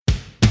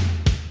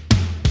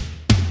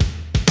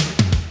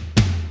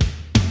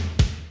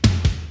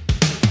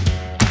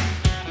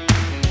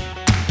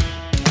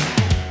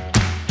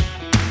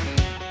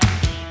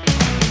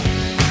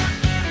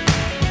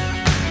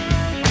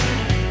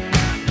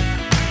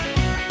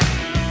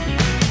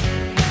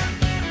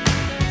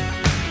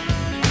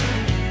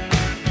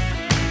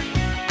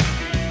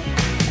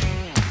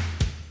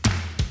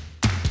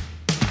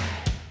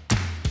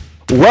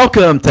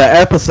Welcome to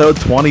episode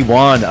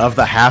 21 of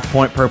the Half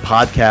Point Per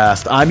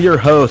podcast. I'm your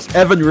host,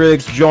 Evan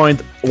Riggs,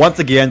 joined once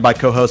again by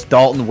co-host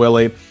Dalton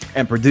Willie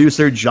and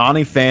producer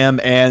Johnny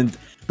Pham. And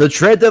the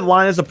trade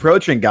deadline is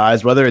approaching,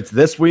 guys, whether it's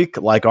this week,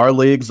 like our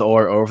leagues,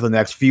 or over the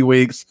next few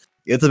weeks.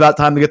 It's about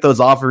time to get those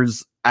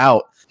offers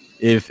out.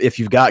 If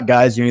you've got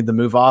guys you need to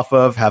move off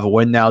of, have a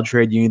win now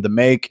trade you need to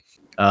make,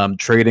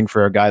 trading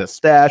for a guy to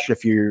stash,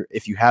 if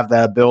you have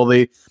that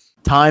ability,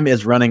 time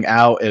is running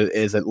out. It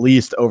is at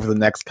least over the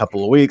next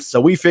couple of weeks.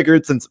 So we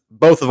figured since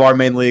both of our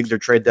main leagues or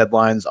trade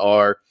deadlines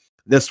are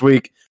this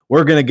week,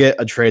 we're going to get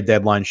a trade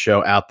deadline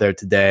show out there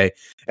today.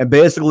 And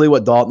basically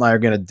what Dalton and I are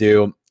going to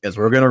do is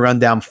we're going to run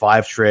down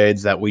 5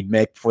 trades that we'd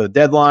make before the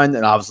deadline.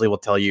 And obviously we'll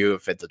tell you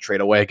if it's a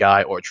trade away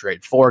guy or a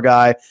trade for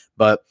guy.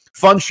 But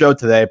fun show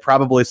today,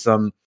 probably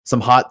some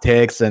hot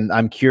takes. And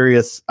I'm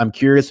curious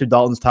who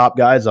Dalton's top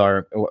guys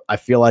are. I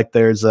feel like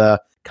there's a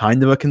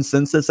kind of a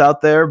consensus out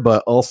there,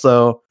 but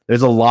also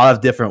there's a lot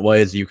of different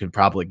ways you can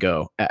probably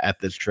go at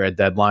this trade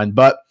deadline.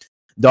 But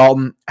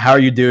Dalton, how are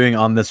you doing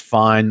on this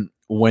fine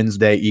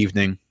Wednesday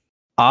evening?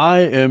 I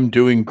am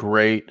doing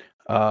great.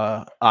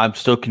 I'm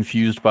still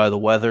confused by the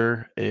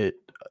weather. It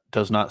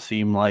does not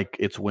seem like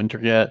it's winter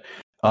yet.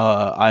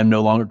 I'm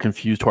no longer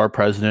confused who our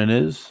president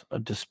is,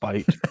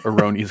 despite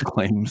erroneous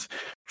claims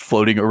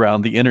floating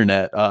around the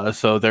internet.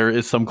 So there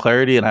is some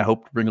clarity, and I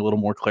hope to bring a little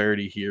more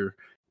clarity here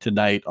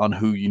tonight on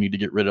who you need to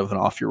get rid of and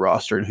off your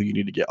roster and who you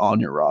need to get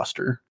on your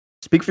roster.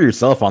 Speak for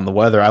yourself on the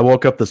weather. I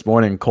woke up this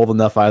morning cold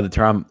enough I had to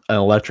turn on an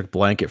electric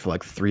blanket for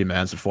like 3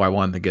 minutes before I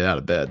wanted to get out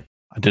of bed.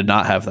 I did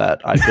not have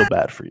that. I feel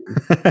bad for you.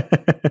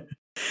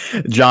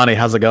 Johnny,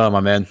 how's it going,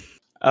 my man?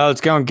 Oh,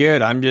 it's going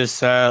good. I'm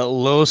just a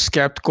little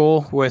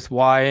skeptical with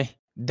why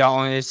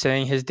Dalton is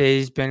saying his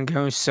day's been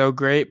going so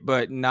great,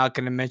 but not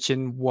going to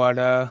mention what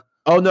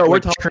we're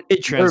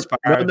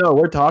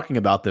talking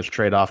about this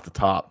trade off the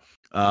top.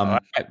 All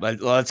right,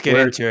 let's get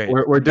into it.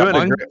 We're doing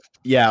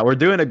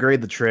a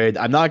grade the trade.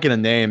 I'm not going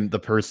to name the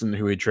person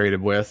who we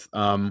traded with,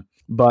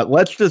 but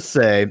let's just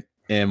say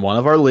in one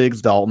of our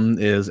leagues, Dalton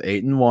is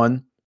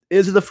 8-1.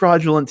 Is it a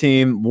fraudulent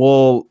team?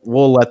 We'll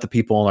let the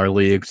people in our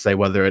league say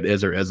whether it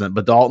is or isn't.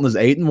 But Dalton is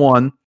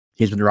 8-1.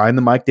 He's been riding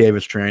the Mike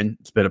Davis train.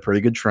 It's been a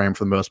pretty good train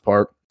for the most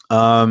part.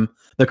 The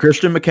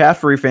Christian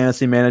McCaffrey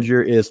fantasy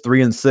manager is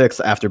 3-6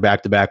 after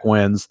back-to-back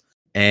wins.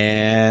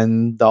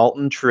 And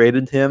Dalton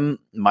traded him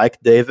Mike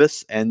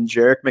Davis and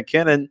Jerick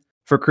McKinnon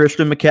for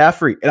Christian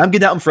McCaffrey. And I'm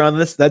getting out in front of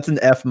this. That's an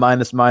F-.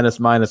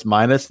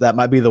 That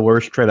might be the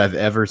worst trade I've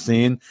ever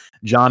seen.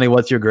 Johnny,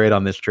 what's your grade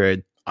on this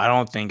trade? I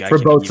don't think for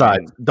both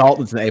sides.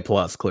 Dalton's an A+,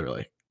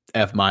 clearly.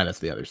 F-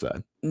 the other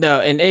side.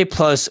 No, an A+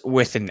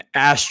 with an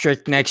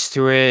asterisk next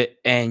to it,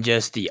 and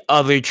just the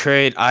other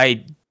trade,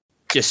 I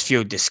just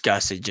feel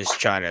disgusted just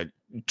trying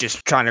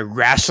to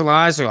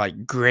rationalize or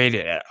like grade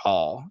it at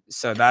all.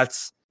 So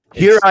that's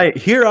Here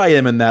I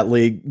am in that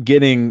league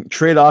getting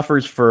trade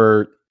offers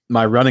for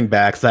my running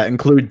backs that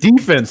include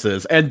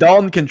defenses, and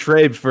Dalton can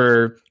trade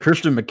for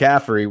Christian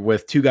McCaffrey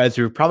with 2 guys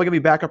who are probably going to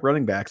be backup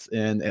running backs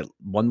in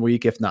 1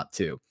 week, if not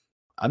 2.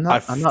 I'm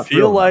not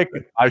feel like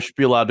I should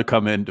be allowed to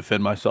come in and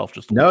defend myself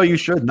just a No, little you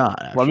bit. should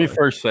not. Actually. Let me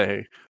first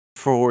say,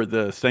 for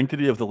the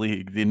sanctity of the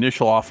league, the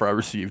initial offer I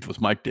received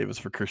was Mike Davis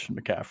for Christian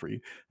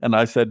McCaffrey, and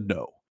I said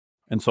no.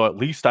 And so at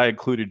least I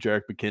included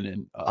Jerick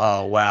McKinnon.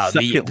 Oh, wow.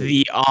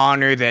 The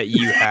honor that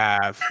you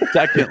have.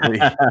 Secondly,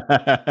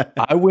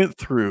 I went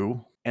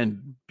through,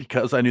 and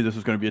because I knew this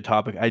was going to be a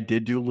topic, I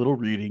did do a little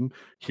reading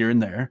here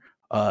and there.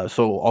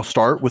 So I'll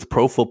start with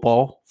Pro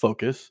Football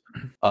Focus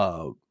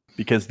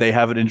because they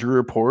have an injury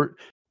report.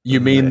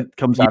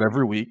 Comes out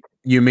every week.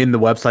 You mean the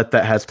website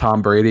that has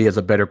Tom Brady as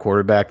a better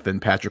quarterback than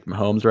Patrick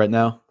Mahomes right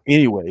now?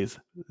 Anyways,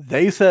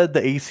 they said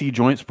the AC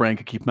joint sprain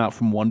could keep him out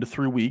from 1 to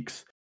 3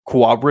 weeks.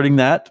 Corroborating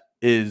that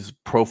is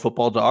Pro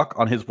Football Doc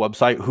on his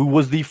website, who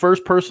was the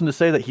first person to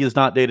say that he is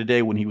not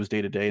day-to-day when he was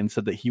day-to-day, and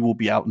said that he will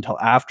be out until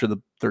after the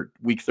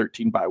week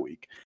 13 bye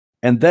week.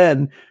 And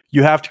then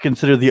you have to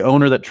consider the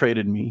owner that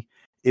traded me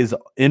is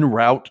en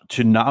route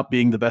to not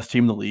being the best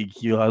team in the league.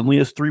 He only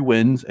has 3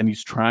 wins, and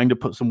he's trying to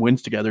put some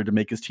wins together to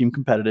make his team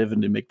competitive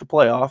and to make the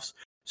playoffs.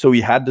 So he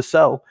had to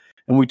sell.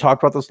 And we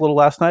talked about this a little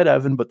last night,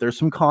 Evan, but there's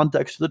some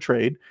context to the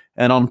trade.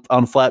 And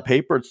on flat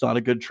paper, it's not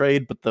a good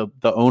trade, but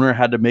the owner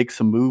had to make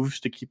some moves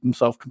to keep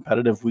himself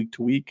competitive week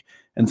to week.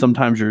 And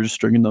sometimes you're just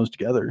stringing those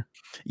together.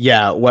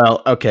 Yeah,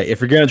 well, okay. If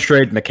you're going to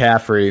trade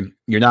McCaffrey,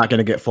 you're not going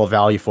to get full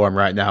value for him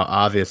right now,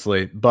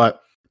 obviously.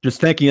 But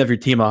just thinking of your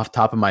team off the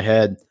top of my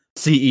head,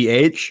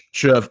 CEH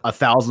should have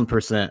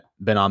 1,000%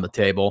 been on the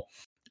table.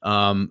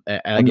 And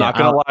I'm not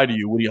going to lie to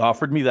you. When he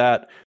offered me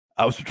that,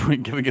 I was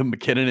between giving him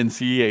McKinnon and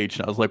CEH,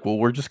 and I was like, well,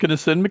 we're just going to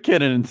send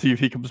McKinnon and see if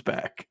he comes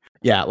back.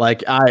 Yeah,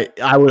 like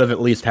I would have at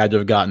least had to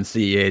have gotten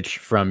CEH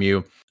from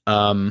you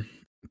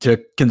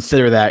to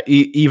consider that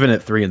even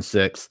at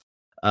 3-6.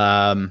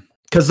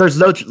 Because there's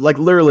no, like,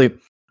 literally,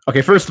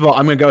 okay, first of all,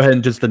 I'm going to go ahead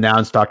and just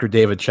announce Dr.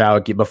 David Chow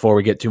before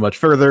we get too much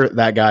further.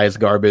 That guy is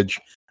garbage.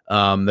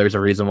 There's a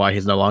reason why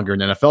he's no longer an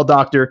NFL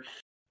doctor.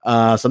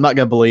 So I'm not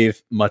going to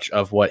believe much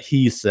of what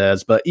he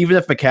says. But even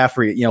if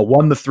McCaffrey,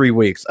 won the 3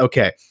 weeks,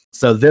 okay.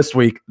 So this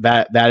week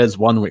that is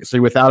 1 week. So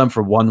you're without him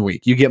for 1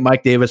 week. You get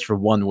Mike Davis for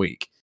 1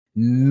 week.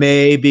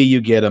 Maybe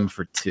you get him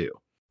for 2.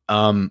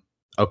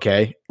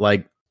 Okay.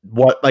 Like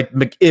what?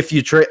 Like if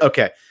you trade,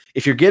 okay.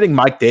 If you're getting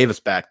Mike Davis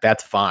back,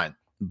 that's fine.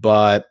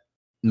 But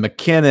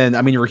McKinnon,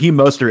 Raheem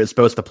Mostert is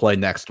supposed to play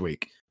next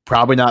week.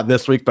 Probably not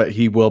this week, but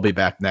he will be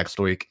back next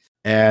week.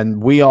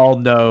 And we all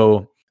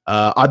know,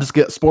 I'll just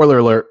get spoiler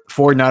alert,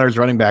 49ers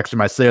running backs are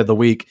my say of the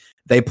week.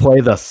 They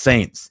play the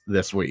Saints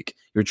this week.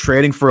 You're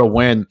trading for a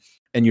win,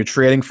 and you're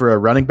trading for a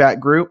running back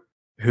group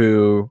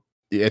who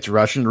it's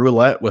Russian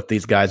roulette with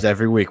these guys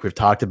every week. We've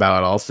talked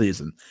about it all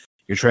season.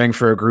 You're trading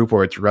for a group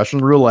where it's Russian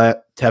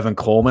roulette. Tevin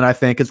Coleman, I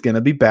think, is going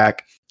to be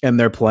back, and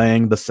they're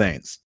playing the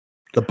Saints.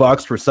 The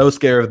Bucs were so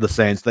scared of the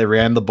Saints, they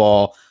ran the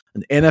ball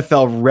an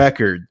NFL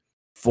record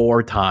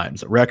 4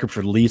 times, a record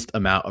for least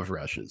amount of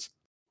rushes.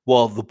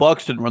 Well, the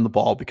Bucs didn't run the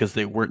ball because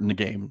they weren't in the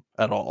game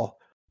at all.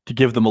 To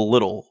give them a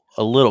little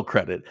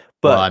credit,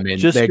 but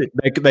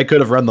they could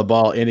have run the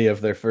ball any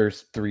of their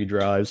first 3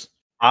 drives.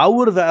 I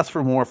would have asked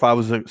for more if I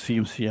was a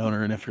CMC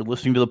owner. And if you're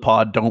listening to the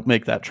pod, don't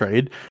make that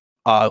trade.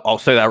 I'll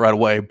say that right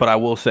away. But I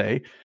will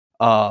say,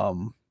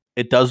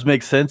 it does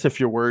make sense if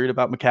you're worried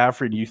about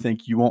McCaffrey and you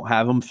think you won't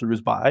have him through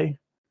his bye.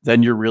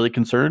 Then you're really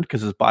concerned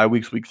because his bye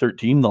week's week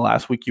 13, the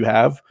last week you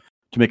have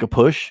to make a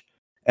push.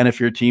 And if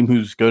you're a team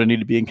who's going to need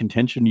to be in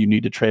contention, you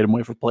need to trade him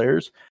away for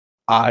players.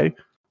 I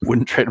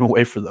wouldn't trade him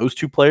away for those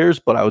 2 players,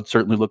 but I would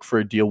certainly look for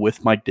a deal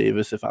with Mike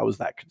Davis if I was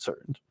that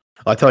concerned.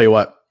 I'll tell you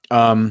what.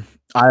 I'm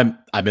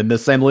in the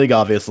same league,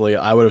 obviously.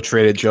 I would have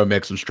traded Joe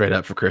Mixon straight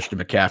up for Christian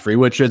McCaffrey,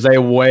 which is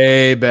a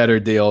way better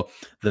deal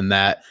than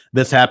that.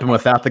 This happened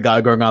without the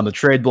guy going on the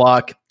trade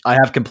block. I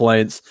have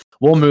complaints.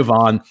 We'll move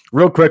on.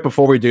 Real quick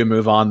before we do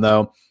move on,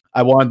 though,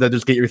 I wanted to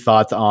just get your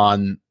thoughts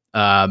on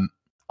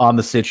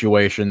the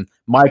situation.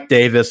 Mike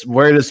Davis,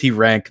 where does he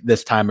rank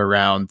this time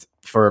around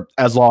for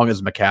as long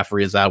as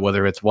McCaffrey is out,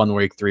 whether it's 1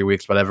 week, 3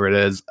 weeks, whatever it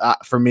is?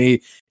 For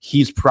me,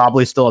 he's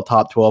probably still a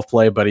top 12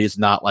 play, but he's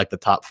not like the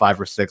top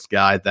 5 or 6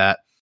 guy that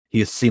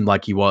he seemed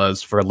like he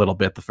was for a little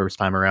bit the first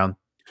time around.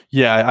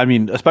 Yeah,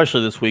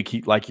 especially this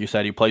week, like you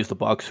said, he plays the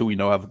Bucs, who we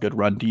know have a good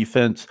run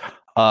defense.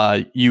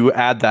 You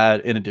add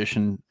that in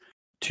addition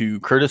to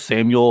Curtis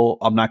Samuel.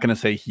 I'm not going to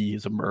say he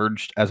has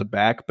emerged as a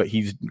back, but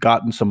he's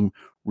gotten some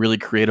really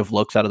creative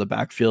looks out of the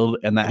backfield,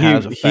 and that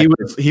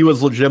he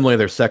was legitimately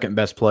their second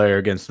best player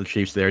against the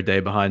Chiefs their day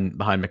behind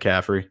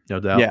McCaffrey, no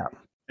doubt. Yeah,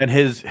 and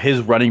his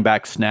running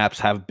back snaps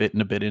have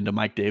bitten a bit into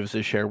Mike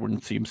Davis's share when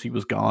CMC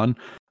was gone.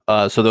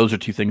 So those are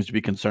 2 things to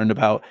be concerned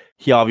about.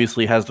 He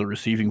obviously has the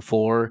receiving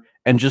floor,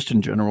 and just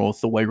in general,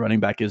 with the way running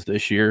back is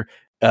this year,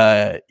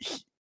 7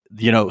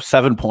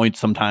 points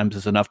sometimes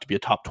is enough to be a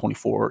top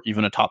 24,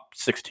 even a top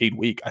 16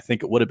 week. I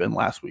think it would have been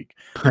last week.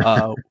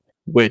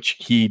 Which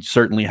he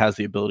certainly has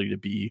the ability to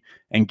be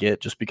and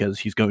get, just because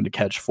he's going to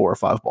catch 4 or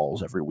 5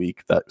 balls every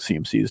week that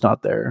CMC is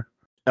not there.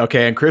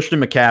 Okay, and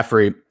Christian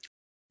McCaffrey,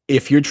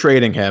 if you're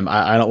trading him,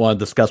 I don't want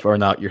to discuss whether or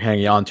not you're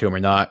hanging on to him or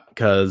not,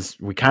 because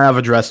we kind of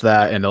addressed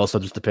that, and it also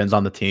just depends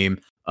on the team.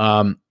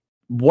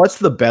 What's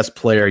the best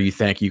player you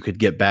think you could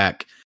get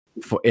back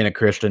in a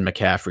Christian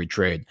McCaffrey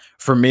trade?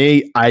 For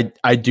me,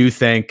 I do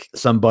think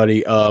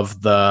somebody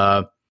of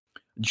the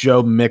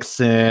Joe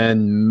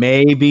Mixon,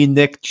 maybe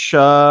Nick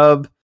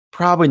Chubb.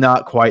 Probably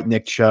not quite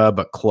Nick Chubb,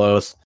 but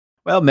close.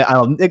 Well, I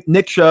don't know,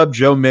 Nick Chubb,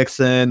 Joe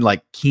Mixon,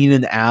 like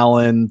Keenan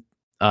Allen,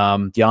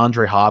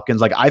 DeAndre Hopkins.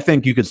 Like, I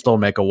think you could still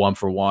make a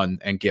 1-for-1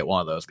 and get one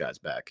of those guys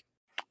back.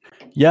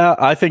 Yeah,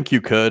 I think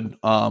you could.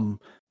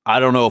 I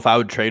don't know if I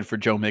would trade for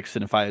Joe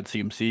Mixon if I had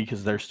CMC,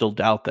 because there's still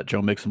doubt that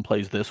Joe Mixon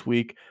plays this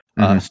week.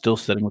 Still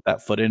sitting with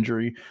that foot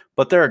injury.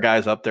 But there are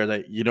guys up there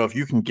that, if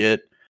you can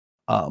get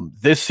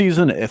this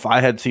season, if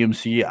I had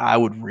CMC, I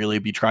would really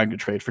be trying to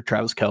trade for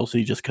Travis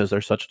Kelce, just because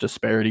there's such a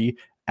disparity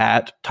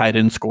at tight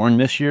end scoring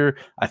this year.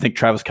 I think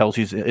Travis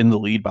Kelce's in the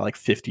lead by like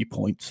 50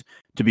 points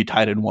to be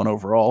tight end 1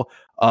 overall.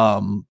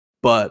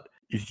 But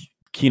if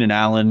Keenan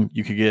Allen,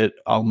 you could get,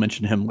 I'll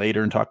mention him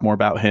later and talk more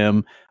about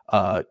him.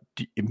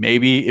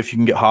 Maybe if you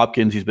can get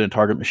Hopkins, he's been a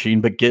target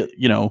machine, but get,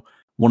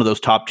 one of those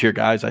top tier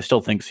guys. I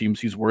still think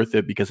CMC's worth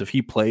it, because if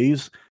he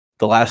plays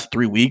the last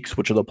 3 weeks,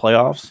 which are the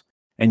playoffs,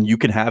 and you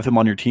can have him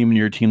on your team and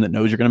your team that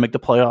knows you're going to make the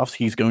playoffs,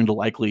 he's going to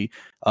likely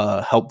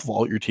help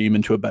vault your team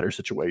into a better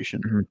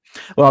situation. Mm-hmm.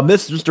 Well,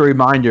 this is just a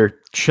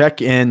reminder,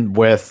 check in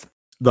with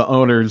the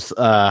owners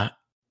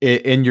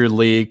in your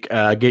league,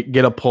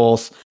 get a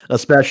pulse,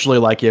 especially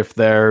like if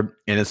they're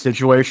in a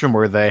situation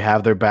where they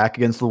have their back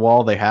against the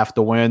wall, they have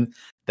to win.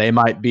 They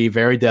might be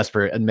very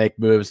desperate and make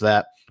moves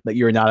that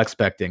you're not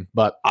expecting.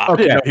 But I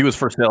didn't know he was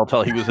for sale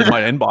until he was in my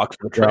inbox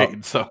for the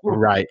trade. So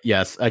right,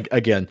 yes,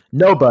 again,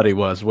 nobody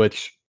was,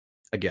 which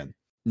again,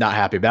 not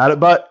happy about it,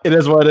 but it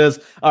is what it is.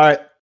 All right.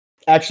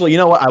 Actually, you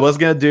know what? I was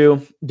going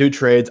to do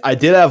trades. I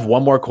did have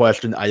one more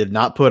question I did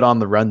not put on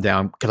the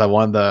rundown because I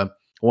wanted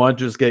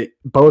to just get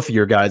both of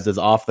your guys'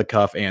 off the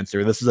cuff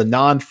answer. This is a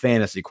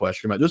non-fantasy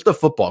question, but just a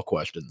football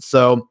question.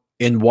 So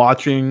in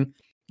watching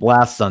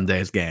last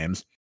Sunday's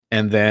games,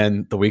 and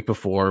then the week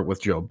before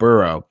with Joe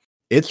Burrow.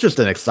 It's just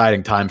an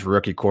exciting time for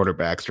rookie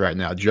quarterbacks right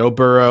now. Joe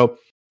Burrow,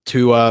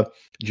 Tua,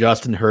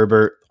 Justin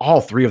Herbert,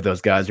 all three of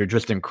those guys are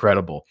just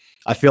incredible.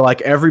 I feel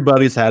like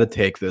everybody's had a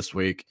take this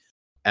week.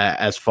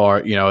 As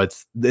far,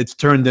 it's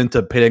turned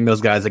into pitting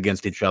those guys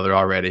against each other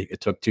already.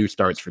 It took 2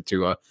 starts for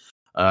Tua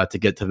to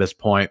get to this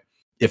point.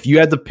 If you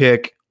had to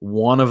pick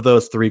one of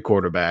those 3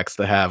 quarterbacks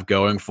to have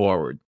going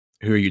forward,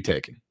 who are you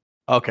taking?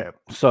 Okay,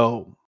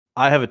 so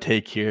I have a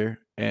take here,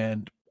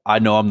 and I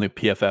know I'm the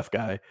PFF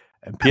guy,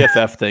 and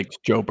PFF thinks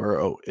Joe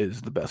Burrow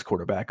is the best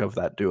quarterback of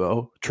that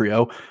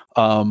trio.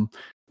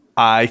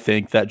 I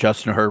think that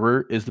Justin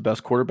Herbert is the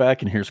best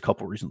quarterback, and here's a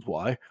couple reasons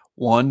why.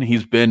 One,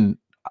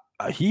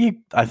 I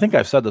think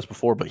I've said this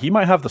before, but he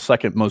might have the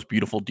second most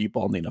beautiful deep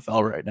ball in the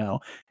NFL right now.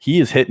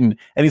 He's hitting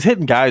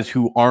guys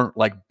who aren't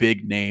like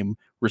big name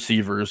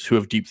receivers who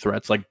have deep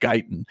threats like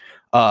Guyton.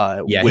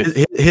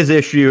 His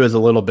issue is a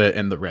little bit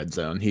in the red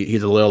zone.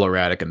 He's a little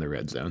erratic in the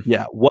red zone.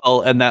 Yeah,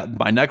 well, and that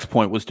my next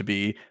point was to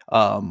be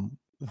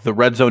the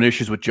red zone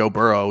issues with Joe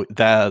Burrow.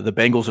 The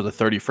Bengals are the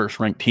 31st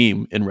ranked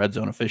team in red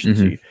zone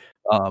efficiency,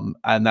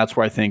 and that's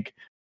where I think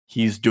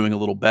he's doing a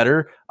little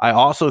better. I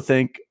also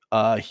think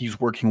he's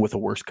working with a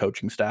worse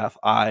coaching staff.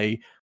 I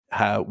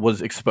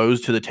was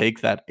exposed to the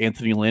take that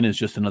Anthony Lynn is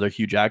just another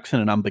Hugh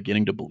Jackson, and I'm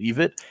beginning to believe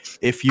it.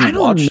 If you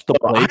watch the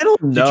play,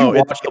 did you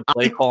watch the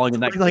play calling in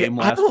that game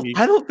last week?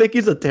 I don't think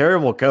he's a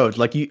terrible coach.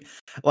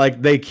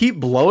 They keep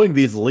blowing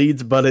these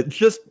leads, but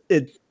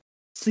it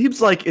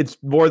seems like it's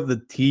more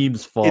the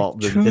team's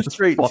fault. Two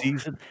straight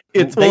seasons.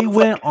 They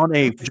went on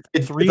a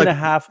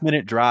 3.5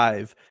 minute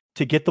drive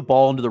to get the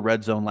ball into the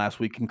red zone last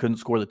week and couldn't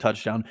score the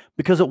touchdown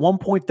because at one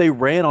point they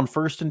ran on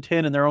 1st and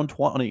 10 in their own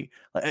 20,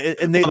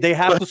 and they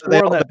have to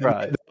score on that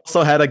drive. They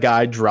also had a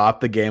guy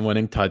drop the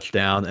game-winning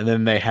touchdown, and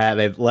then they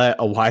let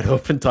a wide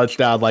open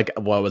touchdown. Like,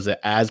 what was it?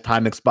 As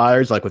time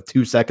expires, like with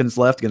 2 seconds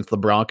left against the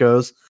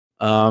Broncos.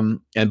 And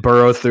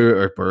Herbert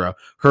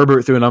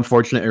threw an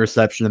unfortunate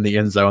interception in the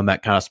end zone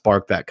that kind of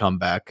sparked that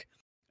comeback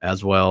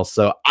as well.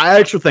 So I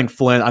actually think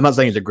Flynn, I'm not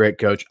saying he's a great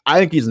coach. I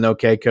think he's an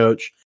okay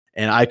coach.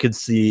 And I could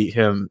see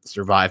him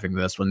surviving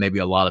this when maybe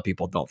a lot of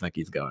people don't think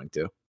he's going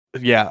to.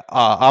 Yeah,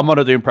 I'm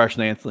under the impression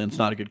that Anthony Lynn's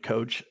not a good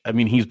coach. I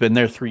mean, he's been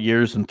there 3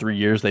 years. In 3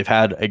 years, they've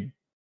had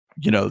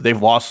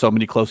they've lost so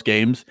many close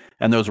games,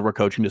 and those are where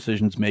coaching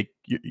decisions make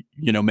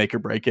or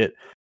break it.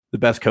 The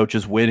best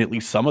coaches win at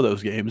least some of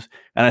those games.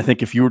 And I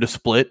think if you were to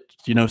split,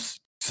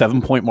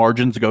 7-point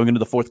margins going into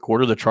the fourth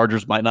quarter, the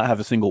Chargers might not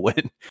have a single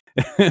win.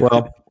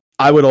 Well,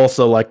 I would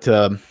also like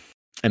to.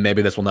 And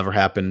maybe this will never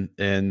happen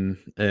in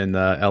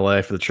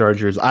LA for the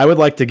Chargers. I would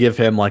like to give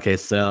him like a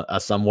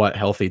somewhat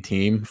healthy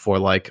team for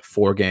like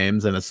 4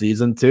 games in a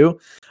season too.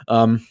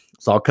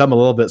 So I'll come a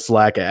little bit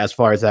slack as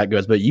far as that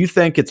goes. But you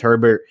think it's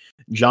Herbert,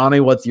 Johnny?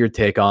 What's your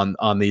take on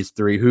these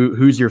 3?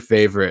 Who's your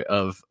favorite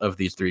of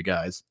these 3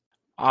 guys?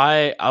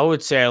 I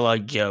would say I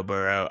like Joe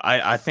Burrow.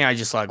 I think I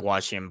just like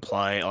watching him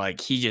play.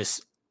 Like he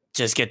just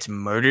gets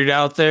murdered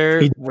out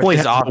there with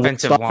his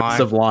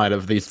offensive line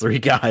of these 3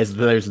 guys.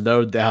 There's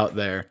no doubt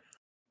there.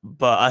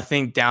 But I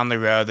think down the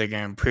road, they're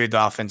going to improve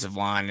the offensive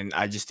line, and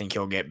I just think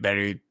he'll get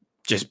better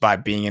just by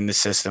being in the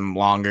system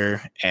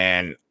longer.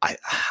 And I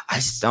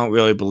just don't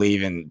really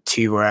believe in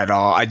Tua at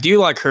all. I do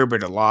like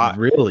Herbert a lot.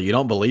 Really? You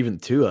don't believe in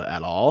Tua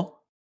at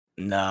all?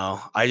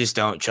 No, I just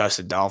don't trust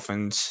the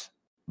Dolphins.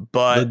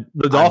 But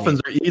the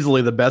Dolphins are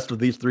easily the best of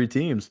these 3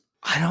 teams.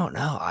 I don't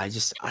know. I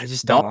just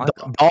don't like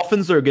them.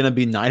 Dolphins are going to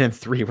be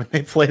 9-3 when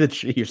they play the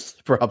Chiefs,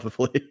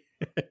 probably.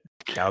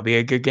 That'll be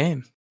a good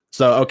game.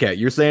 So, okay,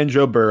 you're saying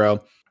Joe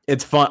Burrow.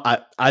 It's fun.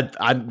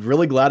 I'm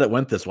really glad it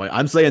went this way.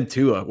 I'm saying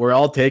Tua. We're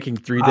all taking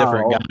 3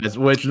 different guys,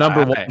 which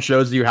number one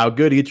shows you how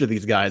good each of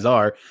these guys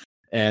are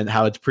and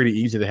how it's pretty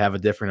easy to have a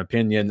different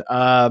opinion.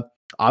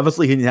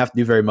 Obviously, he didn't have to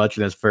do very much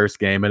in his first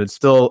game, and it's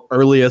still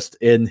earliest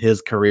in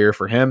his career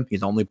for him.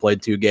 He's only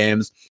played 2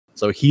 games,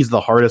 so he's the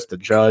hardest to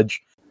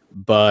judge.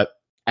 But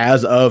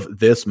as of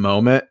this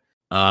moment,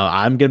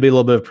 I'm going to be a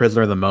little bit of a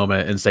prisoner of the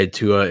moment and say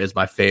Tua is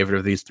my favorite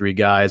of these 3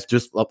 guys.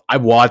 I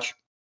watch.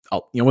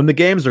 When the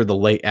games are the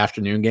late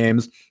afternoon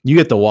games, you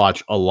get to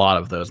watch a lot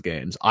of those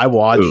games. I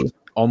watched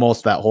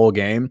almost that whole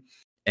game,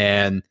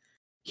 and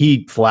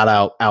he flat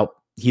out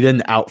he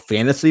didn't out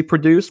fantasy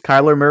produce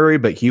Kyler Murray,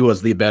 but he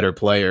was the better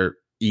player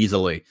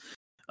easily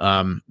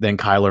than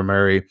Kyler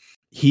Murray.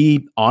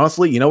 He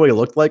honestly, you know what he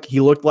looked like? He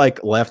looked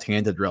like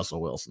left-handed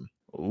Russell Wilson.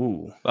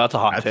 Ooh, that's a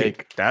hot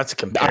take. That's a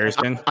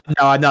comparison.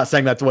 No, I'm not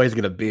saying that's what he's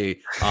going to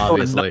be.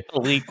 Obviously,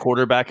 elite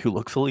quarterback who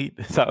looks elite.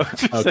 Is that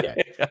what you're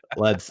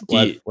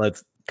saying?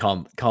 Let's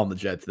calm the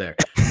Jets there.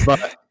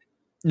 But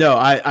no,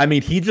 I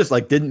mean he just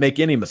like didn't make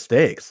any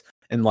mistakes,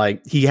 and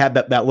like he had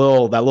that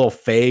little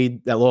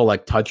fade, that little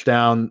like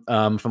touchdown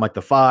from like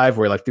the 5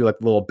 where he like threw like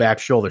a little back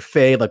shoulder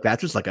fade, like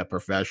that's just like a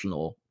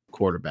professional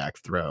quarterback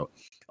throw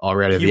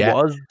already. He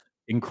was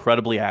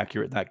incredibly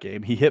accurate in that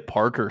game. He hit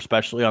Parker,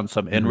 especially on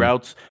some in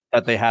routes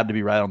that they had to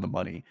be right on the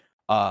money.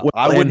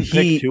 I wouldn't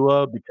pick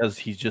Tua because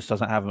he just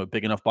doesn't have a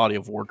big enough body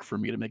of work for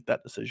me to make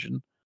that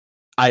decision.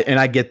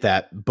 I get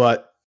that,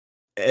 but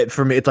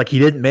for me, it's like he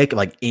didn't make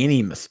like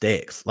any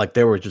mistakes. Like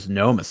there were just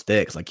no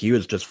mistakes. Like he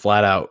was just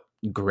flat out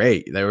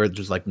great. There were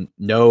just like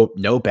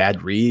no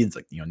bad reads,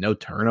 like no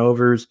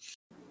turnovers.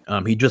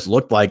 He just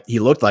looked like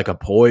a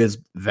poised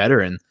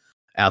veteran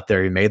out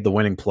there. He made the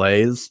winning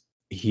plays.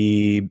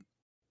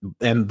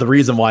 And the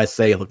reason why I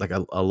say it looked like a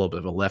little bit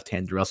of a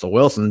left-handed Russell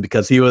Wilson,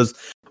 because he was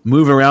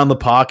moving around the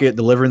pocket,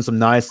 delivering some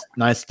nice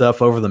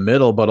stuff over the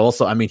middle, but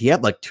also, I mean, he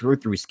had like 2 or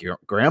 3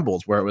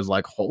 scrambles where it was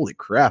like, holy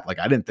crap! Like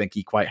I didn't think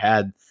he quite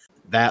had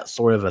that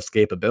sort of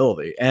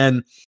escapability.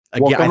 And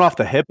again, coming off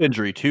the hip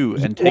injury too,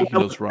 and taking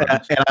those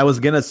runs. And I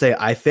was gonna say,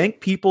 I think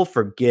people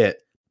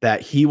forget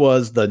that he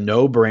was the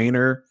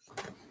no-brainer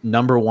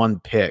number 1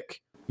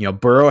 pick.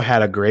 Burrow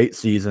had a great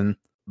season,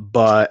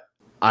 but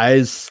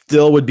I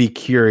still would be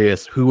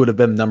curious who would have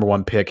been the number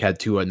 1 pick had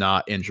Tua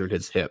not injured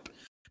his hip,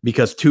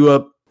 because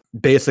Tua,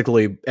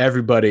 basically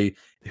everybody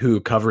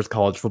who covers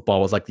college football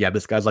was like, yeah,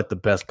 this guy's like the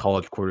best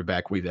college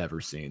quarterback we've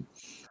ever seen.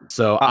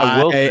 So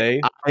I will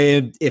say,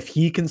 if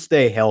he can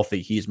stay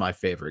healthy, he's my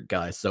favorite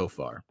guy so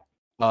far.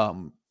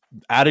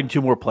 Adding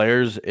 2 more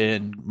players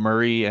in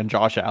Murray and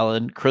Josh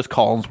Allen, Chris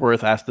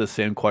Collinsworth asked the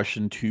same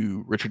question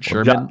to Richard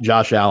Sherman.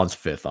 Josh Allen's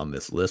 5th on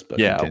this list, but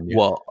yeah, continue.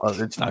 Well,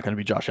 it's not going to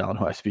be Josh Allen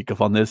who I speak of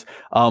on this.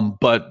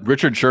 But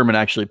Richard Sherman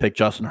actually picked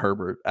Justin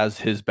Herbert as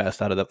his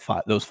best out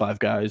of those 5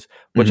 guys,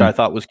 which I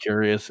thought was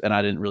curious, and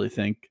I didn't really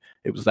think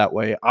it was that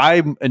way.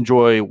 I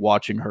enjoy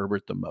watching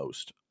Herbert the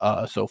most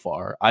so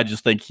far. I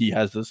just think he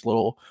has this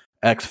little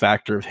X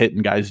factor of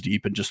hitting guys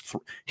deep and just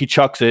he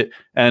chucks it.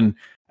 And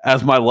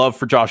as my love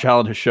for Josh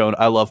Allen has shown,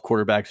 I love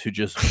quarterbacks who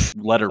just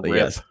let her rip.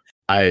 Yes.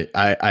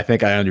 I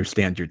think I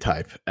understand your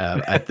type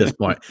at this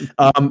point.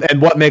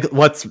 And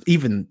what's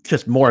even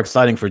just more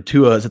exciting for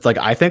Tua is it's like,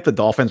 I think the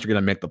Dolphins are going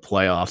to make the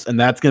playoffs, and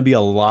that's going to be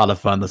a lot of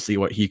fun to see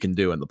what he can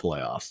do in the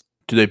playoffs.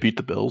 Do they beat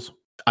the Bills?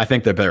 I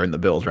think they're better than the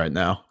Bills right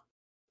now.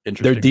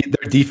 Interesting.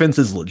 Their defense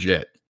is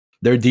legit.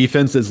 Their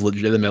defense is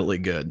legitimately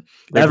good.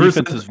 Ever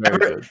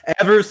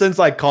since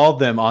I called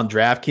them on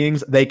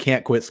DraftKings, they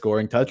can't quit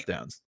scoring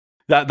touchdowns.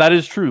 That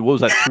is true. What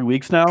was that, 3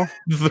 weeks now?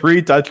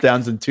 3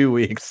 touchdowns in 2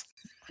 weeks.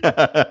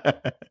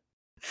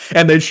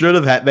 And they should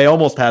have had. They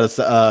almost had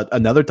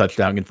another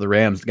touchdown against the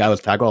Rams. The guy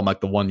was tackled on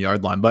like the 1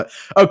 yard line. But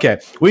okay,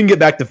 we can get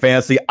back to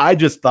fantasy. I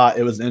just thought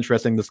it was an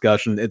interesting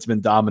discussion. It's been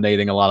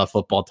dominating a lot of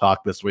football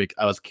talk this week.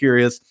 I was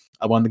curious.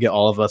 I wanted to get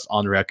all of us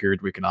on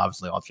record. We can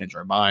obviously all change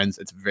our minds.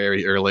 It's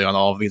very early on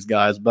all of these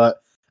guys, but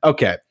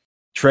okay.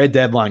 Trade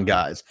deadline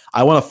guys.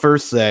 I want to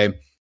first say,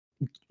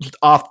 just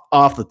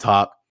off the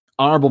top,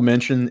 honorable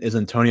mention is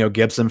Antonio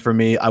Gibson for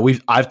me.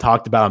 I've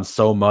talked about him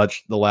so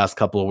much the last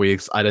couple of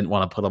weeks. I didn't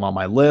want to put him on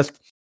my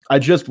list. I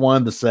just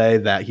wanted to say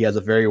that he has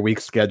a very weak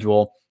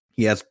schedule.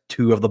 He has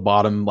 2 of the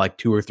bottom, like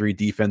 2 or 3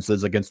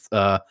 defenses against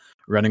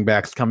running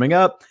backs coming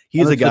up.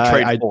 He's a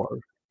guy.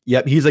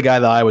 He's a guy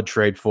that I would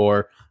trade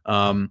for.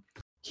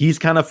 He's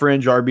kind of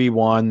fringe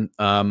RB1,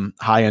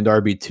 high end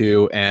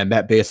RB2, and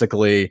that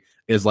basically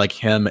is like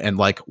him and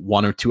like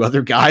 1 or 2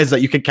 other guys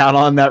that you can count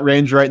on in that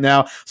range right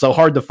now. So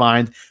hard to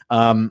find.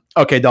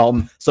 Okay,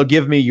 Dalton. So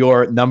give me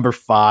your number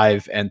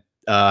 5 and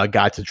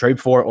guy to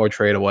trade for or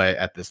trade away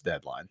at this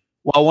deadline.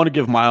 Well, I want to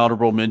give my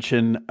honorable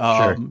mention,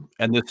 Sure.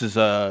 And this is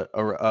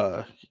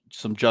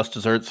some just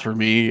desserts for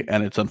me,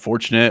 and it's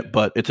unfortunate,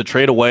 but it's a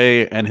trade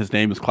away, and his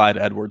name is Clyde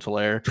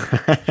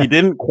Edwards-Helaire. He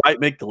didn't quite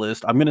make the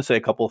list. I'm going to say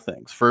a couple of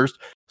things. First,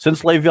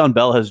 since Le'Veon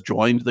Bell has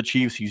joined the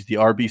Chiefs, he's the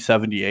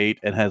RB78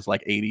 and has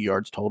like 80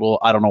 yards total.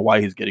 I don't know why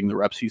he's getting the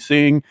reps he's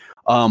seeing,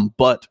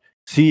 but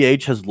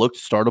CH has looked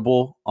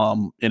startable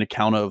in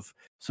account of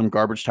some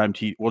garbage time,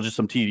 just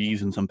some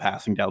TDs and some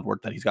passing down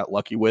work that he's got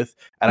lucky with.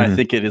 And I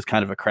think it is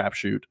kind of a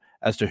crapshoot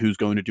as to who's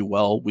going to do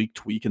well week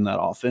to week in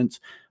that offense.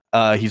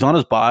 He's on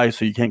his bye,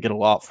 so you can't get a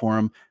lot for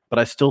him, but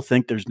I still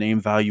think there's name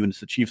value, and it's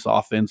the Chiefs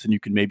offense, and you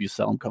can maybe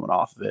sell him coming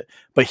off of it.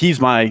 But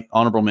he's my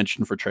honorable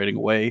mention for trading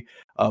away.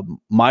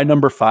 My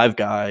number 5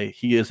 guy,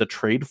 he is a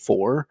trade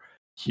for.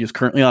 He is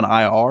currently on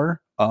IR,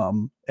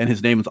 and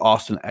his name is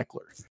Austin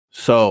Eckler.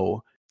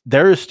 So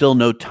there is still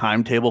no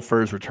timetable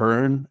for his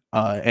return,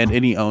 and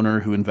any owner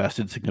who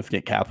invested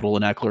significant capital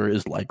in Eckler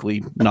is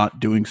likely not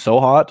doing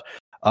so hot.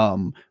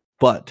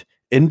 But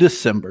in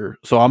December,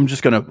 so I'm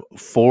just going to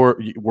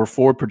we're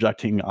forward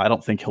projecting. I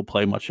don't think he'll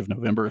play much of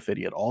November, if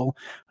any at all.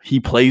 He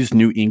plays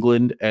New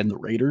England and the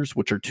Raiders,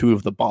 which are 2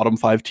 of the bottom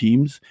 5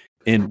 teams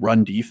in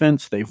run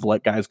defense. They've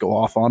let guys go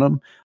off on him.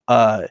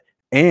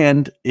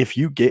 And if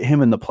you get him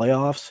in the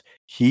playoffs,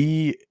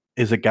 he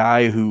is a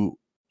guy who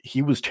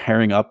he was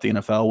tearing up the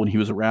NFL when he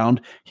was around.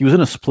 He was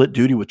in a split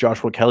duty with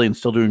Joshua Kelly and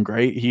still doing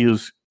great. He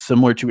was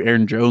similar to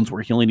Aaron Jones,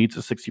 where he only needs a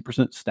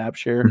 60% snap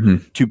share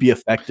to be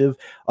effective.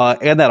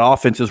 And that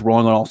offense is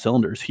rolling on all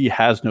cylinders. He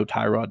has no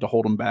Tyrod to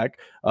hold him back,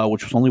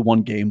 which was only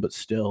 1 game, but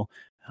still,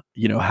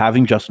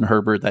 having Justin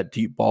Herbert, that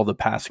deep ball, the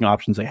passing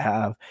options they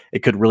have,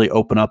 it could really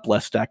open up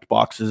less stacked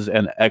boxes.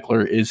 And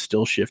Eckler is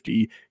still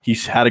shifty.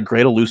 He's had a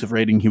great elusive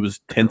rating. He was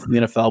 10th in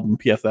the NFL in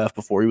PFF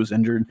before he was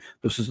injured.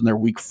 This is in their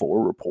week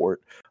 4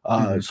 report.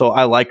 So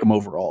I like him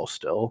overall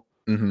still.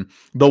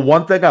 The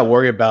one thing I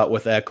worry about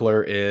with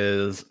Eckler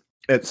is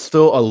It's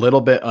still a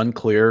little bit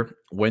unclear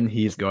when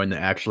he's going to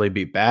actually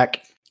be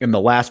back. In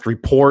the last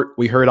report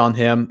we heard on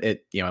him,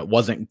 it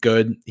wasn't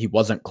good. He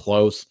wasn't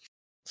close.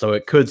 So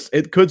it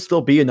could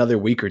still be another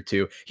week or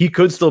two. He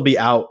could still be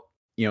out,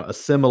 a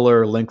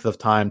similar length of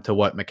time to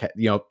what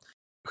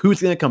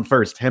who's going to come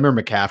first, him or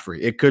McCaffrey?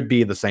 It could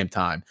be the same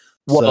time.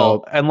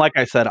 Well, and like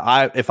I said,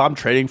 if I'm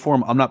trading for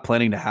him, I'm not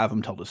planning to have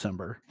him till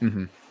December.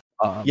 Mm-hmm.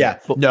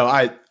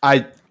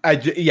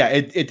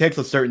 It takes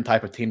a certain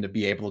type of team to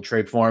be able to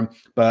trade for him.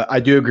 But I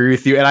do agree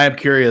with you, and I am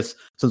curious,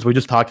 since we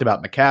just talked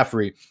about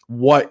McCaffrey,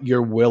 what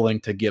you're willing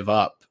to give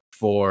up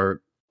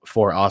for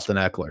Austin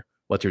Ekeler.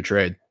 What's your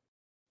trade?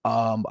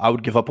 I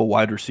would give up a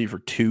wide receiver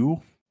 2.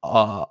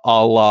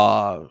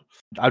 I'd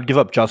give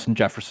up Justin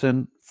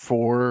Jefferson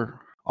for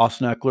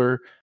Austin Ekeler.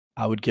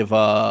 I would give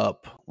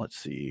up. Let's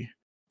see.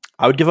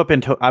 I would give up.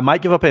 I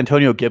might give up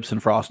Antonio Gibson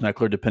for Austin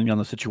Ekeler, depending on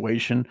the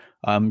situation.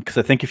 Because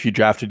I think if you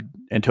drafted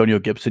Antonio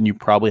Gibson, you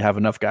probably have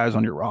enough guys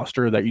on your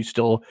roster that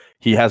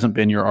he hasn't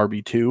been your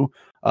RB2.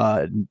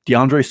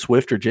 DeAndre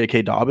Swift or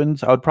J.K.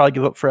 Dobbins, I would probably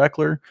give up for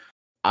Ekeler.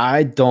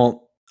 I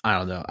don't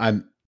know.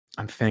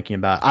 I'm thinking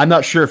about it. I'm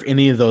not sure if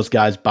any of those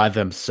guys by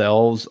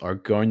themselves are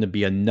going to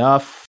be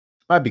enough.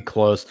 Might be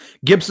close.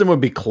 Gibson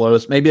would be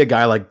close. Maybe a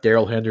guy like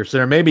Darrell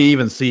Henderson, or maybe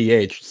even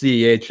CEH.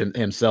 CEH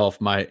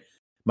himself might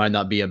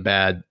not be a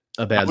bad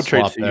I would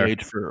trade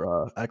CEH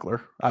for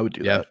Ekeler. I would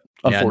do that.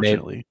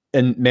 Unfortunately,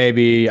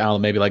 maybe I don't know.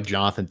 Maybe like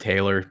Jonathan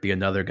Taylor be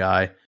another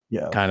guy.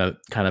 Yeah, kind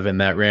of in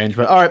that range.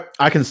 But all right,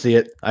 I can see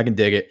it. I can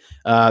dig it.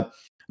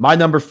 My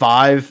number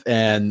 5,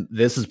 and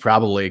this is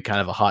probably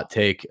kind of a hot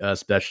take,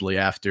 especially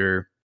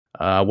after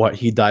what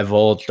he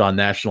divulged on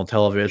national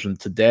television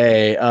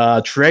today.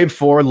 Trade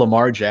for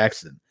Lamar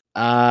Jackson.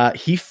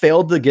 He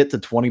failed to get to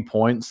 20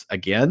 points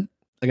again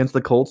against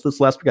the Colts this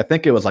last week. I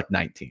think it was like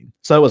 19.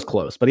 So it was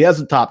close, but he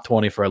hasn't topped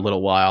 20 for a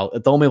little while.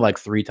 It's only like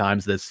 3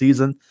 times this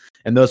season.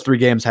 And those 3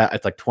 games,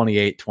 it's like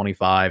 28,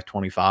 25,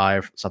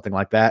 25, something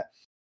like that.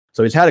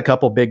 So he's had a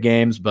couple big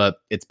games, but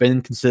it's been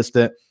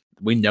inconsistent.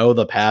 We know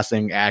the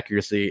passing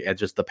accuracy and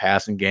just the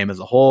passing game as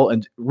a whole.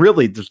 And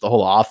really just the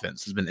whole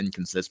offense has been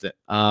inconsistent.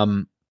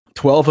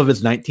 12 of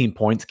his 19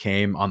 points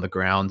came on the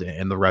ground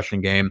in the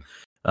rushing game,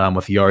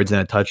 with yards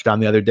and a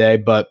touchdown the other day.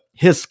 But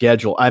his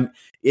schedule,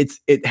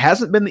 it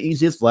hasn't been the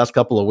easiest the last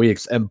couple of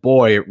weeks, and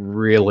boy, it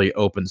really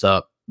opens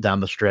up down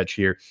the stretch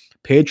here.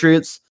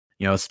 Patriots,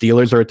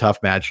 Steelers are a tough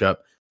matchup.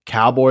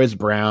 Cowboys,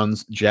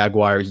 Browns,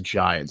 Jaguars,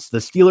 Giants. The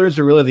Steelers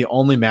are really the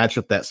only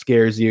matchup that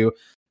scares you.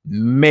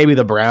 Maybe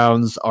the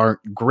Browns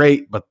aren't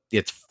great, but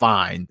it's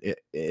fine.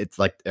 It's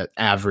like an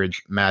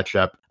average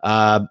matchup.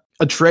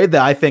 A trade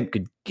that I think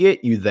could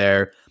get you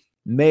there,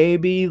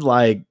 maybe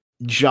like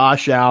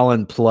Josh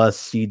Allen plus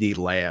CeeDee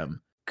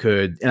Lamb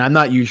could, and I'm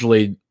not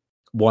usually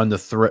one to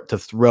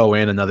throw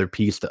in another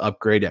piece to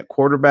upgrade at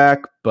quarterback,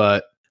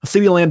 but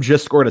CeeDee Lamb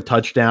just scored a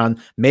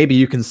touchdown. Maybe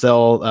you can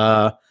sell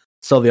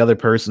the other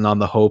person on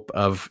the hope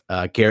of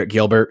Garrett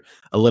Gilbert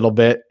a little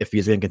bit if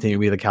he's going to continue to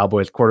be the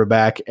Cowboys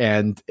quarterback,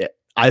 and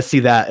I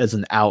see that as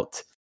an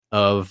out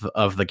of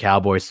the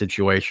Cowboys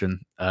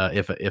situation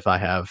if I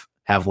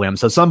have Lamb.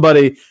 So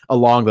somebody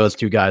along those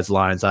 2 guys'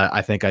 lines,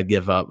 I think I'd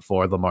give up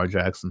for Lamar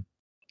Jackson.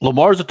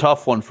 Lamar's a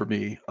tough one for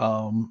me.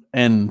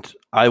 And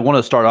I want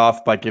to start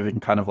off by giving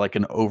kind of like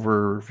an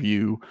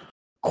overview.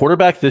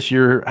 Quarterback this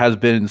year has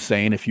been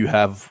insane. If you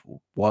have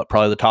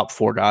probably the top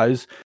 4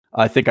 guys,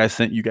 I think I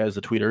sent you guys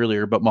a tweet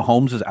earlier, but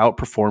Mahomes is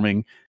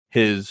outperforming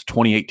his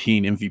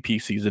 2018 MVP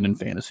season in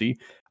fantasy.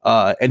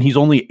 And he's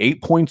only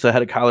 8 points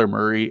ahead of Kyler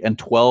Murray and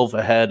 12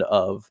 ahead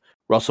of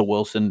Russell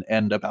Wilson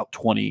and about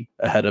 20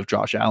 ahead of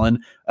Josh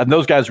Allen. And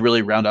those guys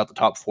really round out the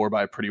top 4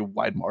 by a pretty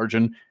wide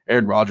margin.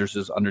 Aaron Rodgers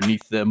is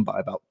underneath them by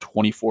about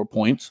 24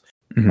 points.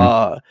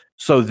 Mm-hmm.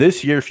 So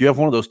this year, if you have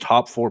one of those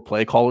top 4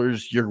 play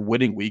callers, you're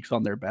winning weeks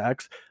on their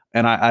backs.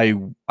 And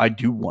I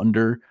do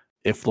wonder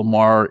if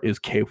Lamar is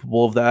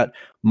capable of that.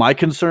 My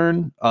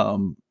concern,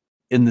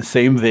 in the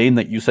same vein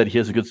that you said he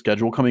has a good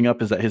schedule coming up,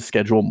 is that his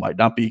schedule might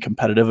not be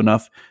competitive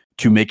enough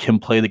to make him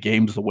play the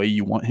games the way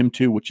you want him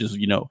to, which is,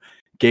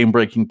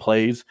 game-breaking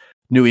plays.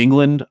 New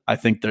England, I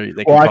think they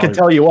well, I can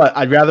tell you what,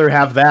 I'd rather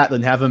have that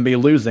than have him be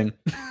losing.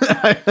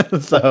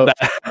 So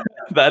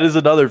that is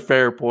another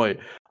fair point.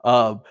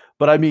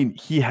 But I mean,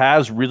 he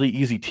has really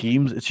easy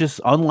teams. It's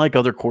just unlike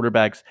other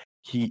quarterbacks.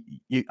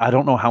 I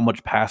don't know how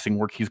much passing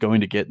work he's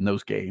going to get in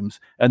those games,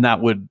 and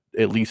that would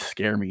at least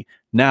scare me.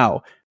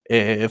 Now,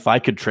 if I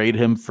could trade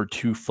him for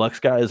 2 flex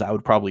guys, I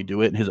would probably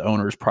do it, and his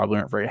owners probably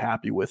aren't very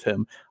happy with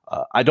him.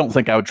 I don't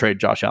think I would trade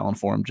Josh Allen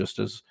for him, just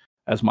as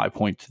my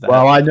point to that.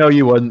 Well, I know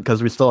you wouldn't,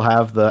 because we still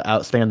have the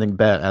outstanding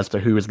bet as to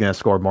who is going to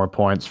score more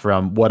points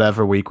from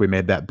whatever week we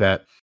made that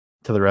bet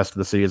to the rest of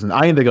the season.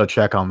 I need to go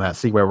check on that,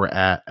 see where we're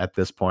at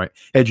this point.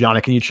 Hey, Johnny,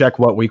 can you check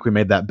what week we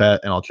made that bet,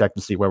 and I'll check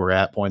to see where we're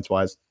at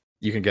points-wise.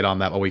 You can get on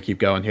that while we keep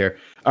going here.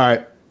 All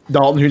right,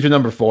 Dalton, who's your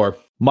number 4?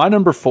 My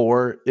number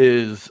 4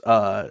 is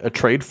a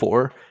trade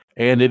for,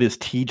 and it is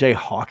TJ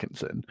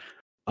Hawkinson.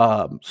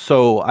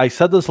 So I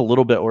said this a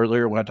little bit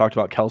earlier when I talked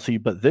about Kelsey,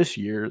 but this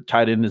year,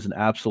 tight end is an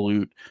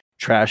absolute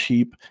trash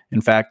heap. In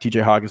fact,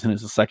 TJ Hawkinson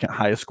is the second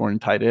highest scoring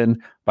tight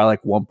end by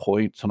like 1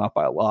 point, so not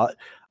by a lot.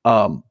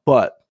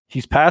 But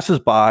he's passes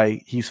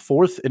by, he's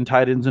fourth in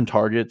tight ends and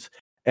targets.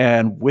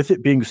 And with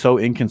it being so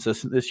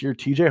inconsistent this year,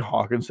 TJ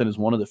Hawkinson is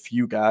one of the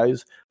few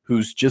guys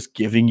who's just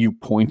giving you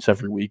points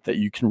every week that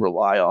you can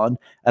rely on.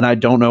 And I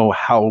don't know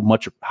how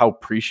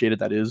appreciated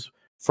that is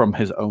from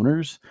his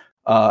owners.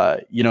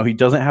 He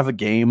doesn't have a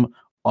game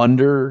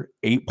under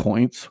 8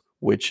 points,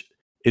 which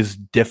is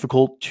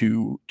difficult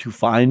to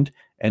find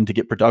and to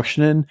get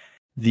production in.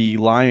 The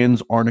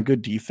Lions aren't a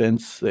good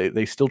defense.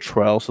 They still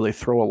trail, so they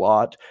throw a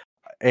lot.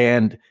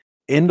 And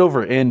end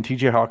over end,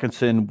 TJ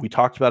Hawkinson, we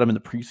talked about him in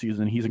the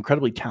preseason. He's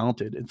incredibly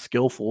talented and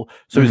skillful.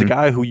 So he's a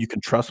guy who you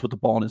can trust with the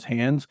ball in his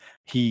hands.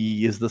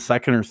 He is the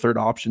second or third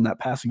option in that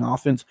passing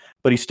offense,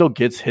 but he still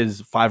gets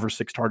his 5 or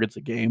 6 targets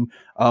a game,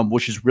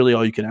 which is really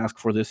all you can ask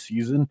for this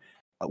season.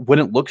 When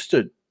it looks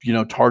to,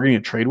 targeting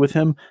a trade with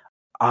him,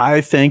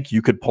 I think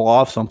you could pull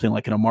off something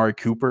like an Amari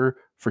Cooper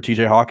for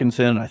TJ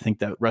Hawkinson. I think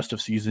that rest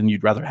of season,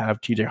 you'd rather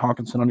have TJ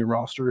Hawkinson on your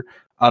roster.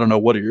 I don't know.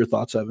 What are your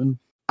thoughts, Evan?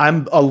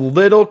 I'm a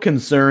little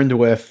concerned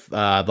with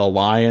the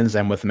Lions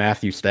and with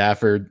Matthew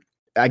Stafford.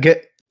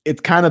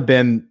 It's kind of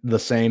been the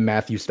same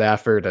Matthew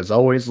Stafford as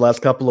always the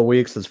last couple of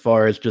weeks, as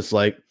far as just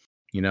like,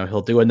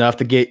 he'll do enough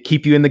to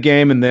keep you in the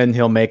game, and then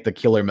he'll make the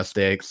killer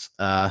mistakes.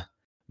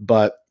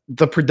 But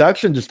the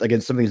production just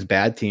against some of these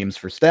bad teams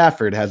for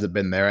Stafford hasn't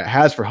been there. It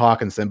has for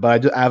Hawkinson,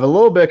 but I have a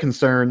little bit of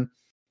concern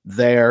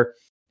there.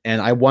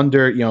 And I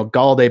wonder,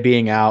 Galladay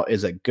being out,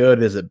 is it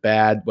good? Is it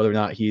bad? Whether or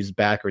not he's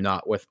back or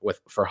not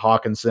for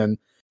Hawkinson.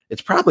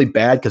 It's probably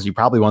bad because you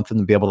probably want them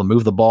to be able to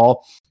move the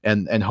ball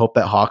and hope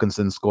that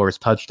Hawkinson scores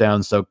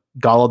touchdowns. So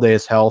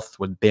Galladay's health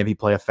would maybe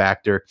play a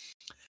factor.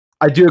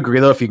 I do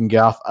agree, though, if you can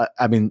get off,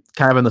 kind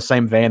of in the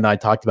same vein that I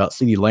talked about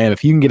CeeDee Lamb,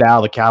 if you can get out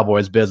of the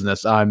Cowboys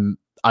business, I'm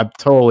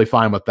totally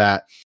fine with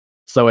that.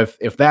 So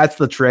if that's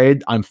the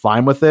trade, I'm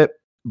fine with it.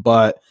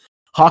 But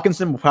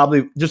Hawkinson will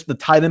probably, just the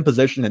tight end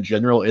position in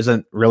general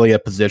isn't really a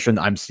position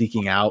I'm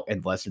seeking out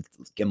unless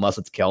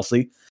it's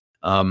Kelsey.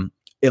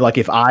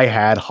 If I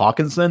had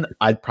Hawkinson,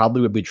 I'd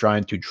probably would be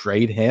trying to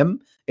trade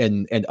him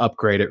and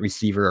upgrade at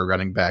receiver or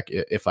running back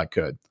if I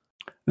could.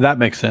 That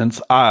makes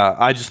sense.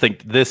 I just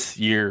think this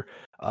year,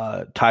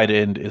 tight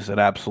end is an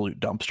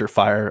absolute dumpster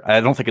fire. I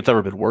don't think it's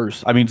ever been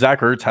worse. I mean, Zach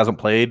Ertz hasn't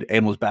played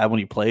and was bad when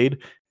he played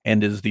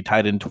and is the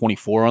tight end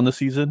 24 on the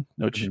season,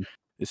 which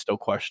is still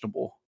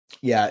questionable.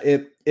 Yeah,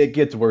 it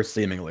gets worse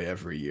seemingly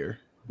every year.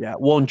 Yeah,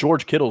 well, and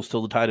George Kittle's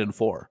still the tight end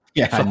 4.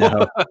 Yeah, so. I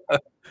know. All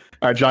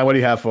right, John, what do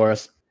you have for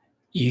us?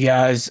 You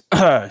guys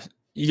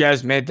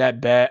made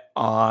that bet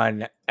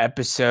on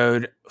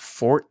episode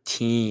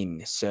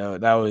 14. So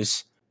that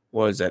was,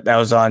 what was it? That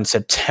was on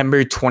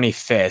September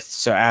 25th.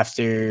 So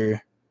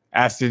after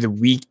the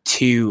week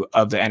 2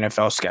 of the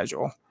NFL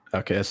schedule.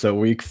 Okay, so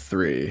week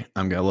 3.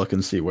 I'm gonna look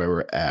and see where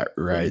we're at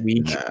now.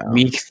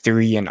 Week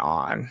 3 and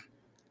on.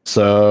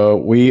 So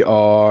we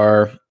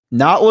are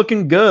not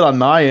looking good on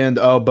my end.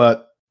 Oh,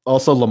 but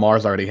also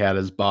Lamar's already had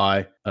his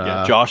bye.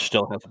 Yeah, Josh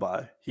still has a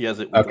bye. He has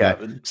it. Okay,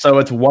 11. So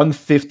it's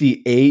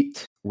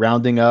 158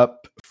 rounding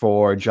up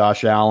for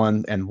Josh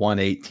Allen and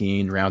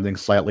 118 rounding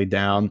slightly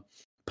down.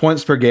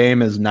 Points per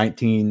game is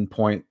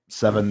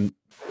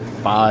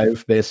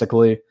 19.75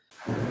 basically.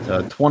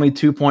 So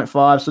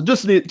 22.5. So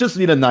just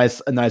need a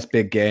nice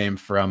big game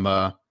from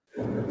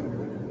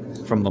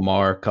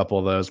Lamar. A couple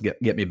of those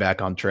get me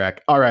back on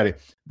track. Alrighty,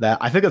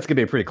 I think that's gonna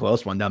be a pretty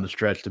close one down the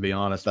stretch. To be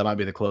honest, that might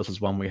be the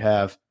closest one we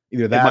have.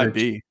 Either that might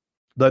be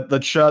the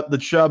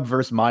Chubb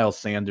versus Miles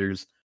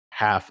Sanders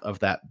half of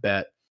that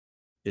bet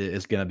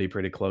is going to be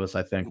pretty close,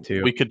 I think,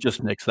 too. We could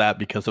just mix that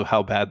because of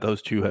how bad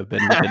those two have been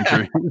with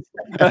injuries.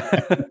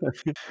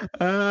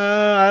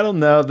 I don't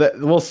know.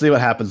 We'll see what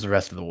happens the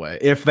rest of the way.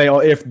 If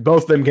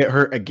both of them get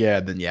hurt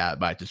again, then yeah, it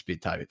might just be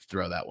time to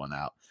throw that one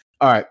out.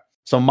 All right.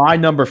 So my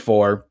number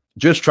 4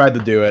 just tried to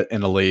do it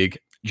in a league,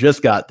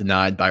 just got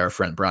denied by our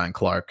friend Brian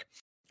Clark.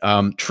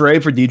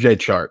 Trade for DJ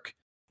Chark.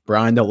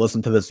 Brian, don't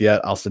listen to this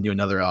yet. I'll send you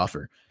another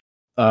offer.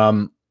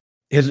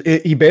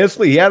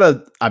 Obviously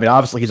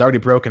he's already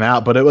broken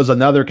out, but it was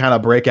another kind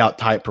of breakout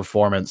type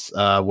performance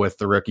with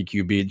the rookie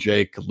QB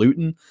Jake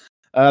Luton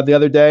the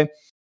other day.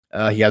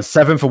 He had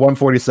 7 for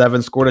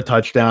 147, scored a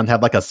touchdown,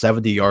 had like a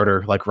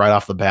 70-yarder like right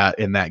off the bat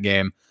in that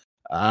game.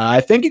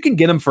 I think you can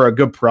get him for a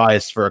good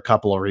price for a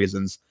couple of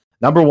reasons.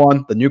 Number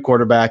one, the new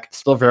quarterback,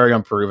 still very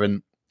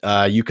unproven.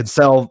 You could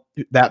sell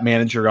that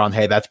manager on,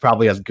 hey, that's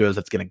probably as good as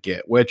it's going to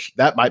get, which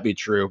that might be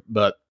true.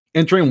 But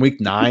entering week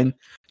 9,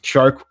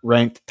 Chark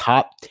ranked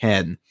top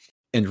 10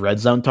 in red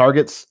zone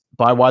targets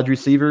by wide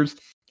receivers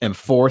and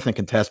 4th in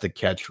contested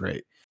catch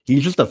rate.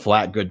 He's just a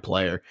flat good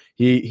player.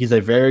 He's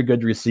a very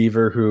good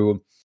receiver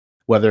who,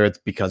 whether it's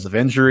because of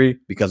injury,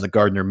 because of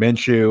Gardner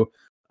Minshew,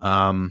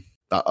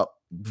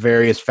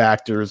 various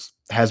factors,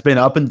 has been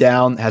up and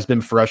down, has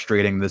been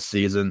frustrating this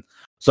season.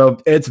 So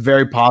it's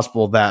very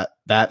possible that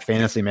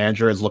fantasy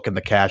manager is looking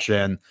to cash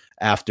in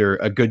after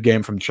a good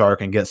game from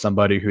Chark and get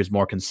somebody who's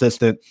more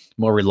consistent,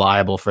 more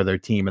reliable for their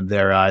team in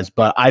their eyes.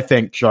 But I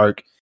think Chark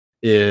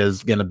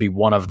is going to be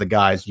one of the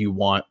guys you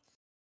want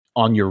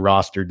on your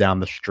roster down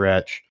the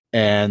stretch.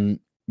 And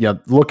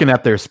looking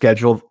at their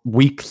schedule,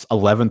 weeks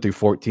 11 through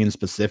 14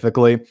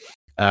 specifically,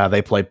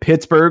 they play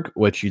Pittsburgh,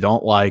 which you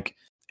don't like,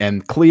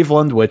 and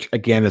Cleveland, which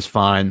again is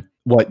fine.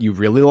 What you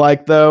really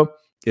like though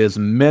is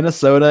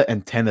Minnesota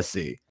and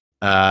Tennessee.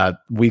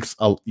 Weeks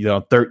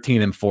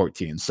 13 and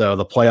 14. So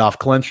the playoff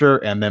clincher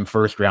and then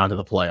first round of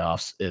the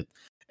playoffs.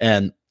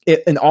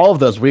 In all of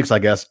those weeks, I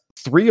guess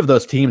 3 of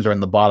those teams are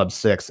in the bottom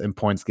 6 in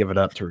points given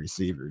up to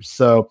receivers.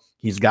 So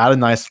he's got a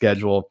nice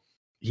schedule.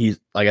 He's,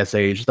 like I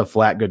say, he's just a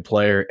flat good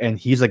player, and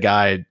he's a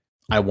guy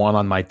I want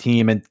on my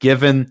team. And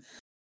given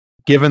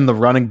the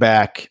running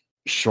back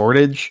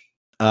shortage,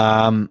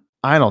 I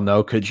don't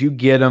know. Could you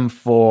get him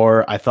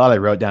for? I thought I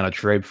wrote down a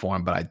trade for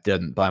him, but I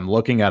didn't. But I'm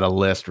looking at a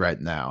list right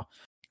now.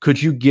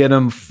 Could you get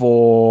him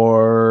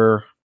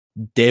for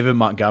David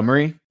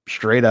Montgomery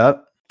straight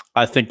up?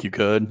 I think you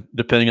could,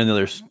 depending on the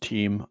other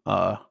team.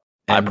 I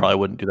probably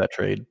wouldn't do that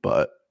trade,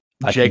 but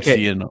I can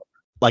see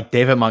like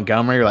David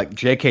Montgomery or like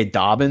J.K.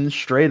 Dobbins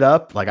straight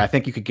up. Like I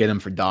think you could get him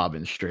for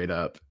Dobbins straight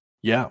up.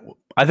 Yeah,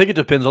 I think it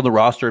depends on the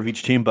roster of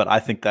each team, but I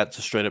think that's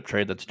a straight up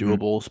trade that's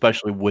doable,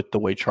 especially with the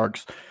way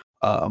Chark's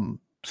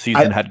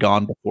season had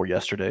gone before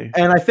yesterday.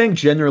 And I think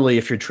generally,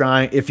 if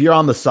you're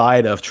on the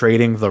side of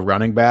trading the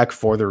running back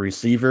for the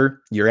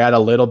receiver, you're at a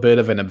little bit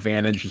of an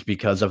advantage just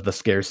because of the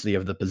scarcity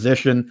of the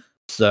position.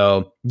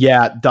 So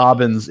yeah,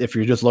 Dobbins, if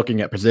you're just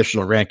looking at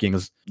positional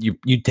rankings,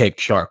 you take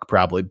Chark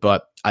probably,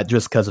 but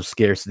just because of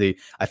scarcity,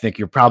 I think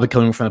you're probably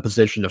coming from a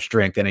position of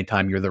strength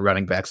anytime you're the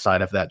running back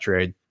side of that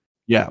trade.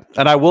 Yeah,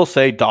 and I will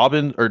say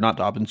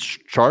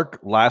Chark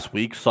last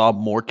week saw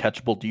more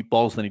catchable deep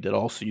balls than he did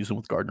all season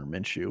with Gardner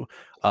Minshew.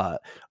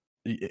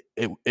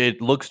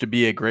 It looks to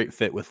be a great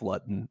fit with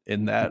Lutton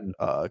in that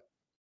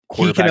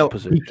quarterback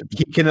position.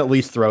 He can at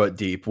least throw it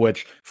deep,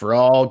 which for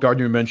all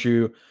Gardner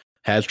Minshew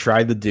has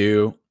tried to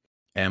do,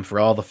 and for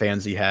all the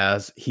fans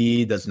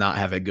he does not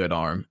have a good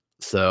arm.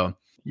 So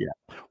yeah,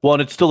 well,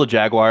 and it's still the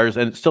Jaguars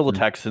and it's still the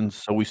Texans,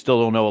 so we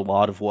still don't know a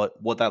lot of what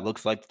that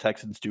looks like. The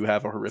Texans do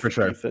have a horrific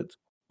defense.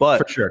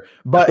 For sure.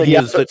 But he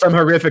has some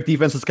horrific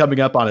defenses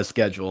coming up on his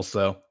schedule.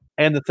 So,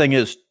 and the thing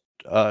is,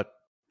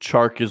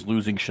 Chark is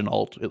losing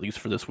Shenault, at least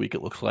for this week,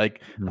 it looks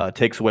like.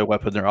 Takes away a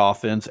weapon in their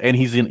offense, and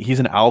he's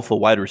an alpha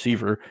wide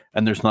receiver,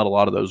 and there's not a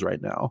lot of those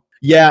right now.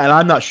 Yeah, and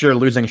I'm not sure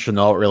losing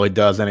Shenault really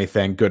does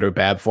anything good or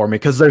bad for me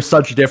because they're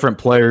such different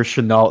players.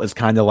 Shenault is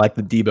kind of like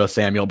the Deebo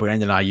Samuel,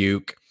 Brandon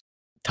Ayuk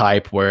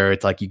type, where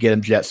it's like you get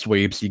him jet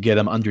sweeps, you get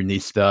him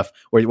underneath stuff,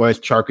 whereas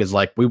Chark is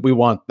like, we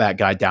want that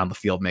guy down the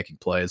field making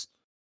plays.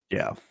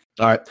 Yeah.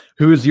 All right.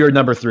 Who's your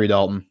number 3,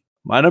 Dalton?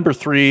 My number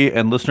 3,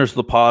 and listeners of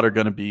the pod are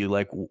going to be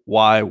like,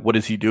 why? What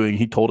is he doing?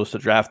 He told us to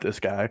draft this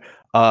guy,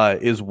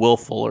 is Will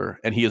Fuller,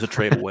 and he is a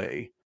trade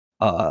away.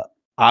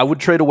 I would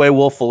trade away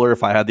Will Fuller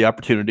if I had the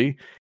opportunity.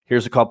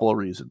 Here's a couple of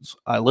reasons.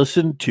 I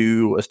listened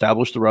to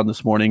Establish the Run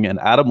this morning, and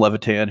Adam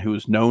Levitan, who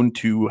is known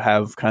to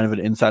have kind of an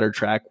insider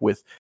track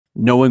with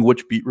knowing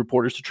which beat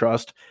reporters to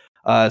trust,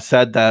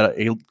 said that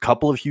a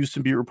couple of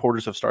Houston beat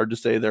reporters have started to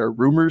say there are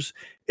rumors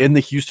in the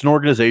Houston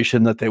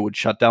organization that they would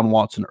shut down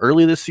Watson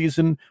early this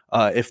season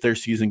if their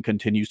season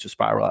continues to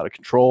spiral out of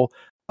control.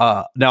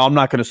 Now, I'm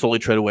not going to solely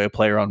trade away a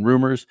player on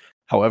rumors.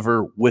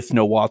 However, with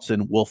no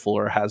Watson, Will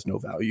Fuller has no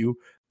value.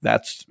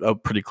 That's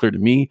pretty clear to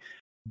me.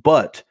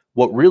 But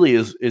what really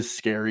is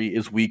scary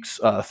is weeks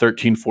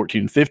 13,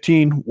 14, and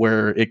 15,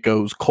 where it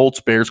goes Colts,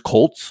 Bears,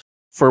 Colts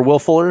for Will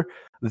Fuller.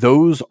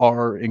 Those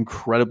are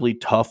incredibly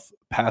tough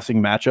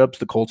passing matchups.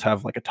 The Colts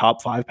have like a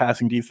top 5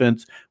 passing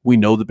defense. We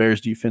know the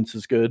Bears defense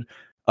is good.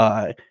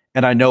 And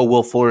I know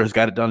Will Fuller has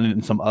got it done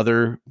in some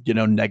other,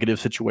 negative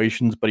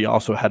situations, but he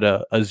also had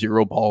a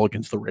 0 ball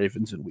against the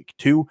Ravens in week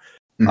 2.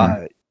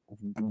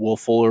 Will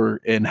Fuller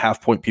in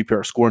half-point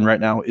PPR scoring right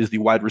now is the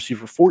wide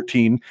receiver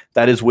 14.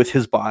 That is with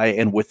his bye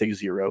and with a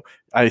 0.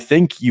 I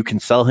think you can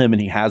sell him,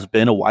 and he has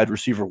been a wide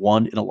receiver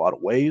 1 in a lot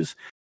of ways.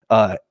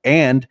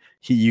 And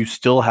you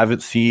still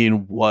haven't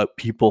seen what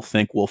people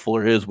think Will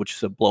Fuller is, which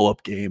is a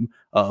blow-up game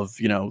of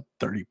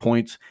 30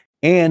 points.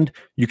 And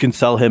you can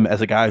sell him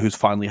as a guy who's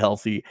finally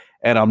healthy.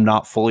 And I'm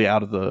not fully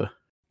out of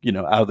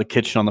the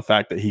kitchen on the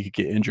fact that he could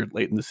get injured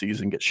late in the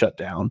season, get shut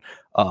down.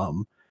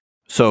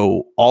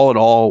 So all in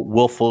all,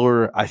 Will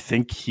Fuller, I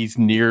think he's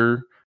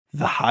near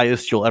the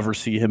highest you'll ever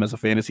see him as a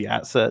fantasy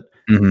asset.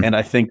 And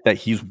I think that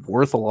he's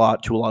worth a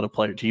lot to a lot of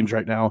player teams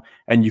right now.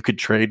 And you could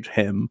trade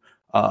him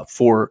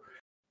for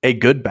a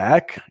good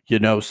back,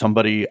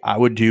 somebody. I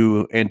would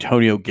do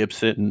Antonio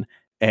Gibson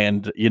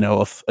and a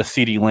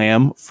CeeDee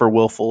Lamb for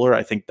Will Fuller.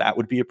 I think that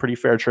would be a pretty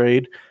fair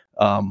trade.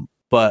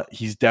 But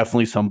he's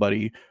definitely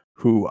somebody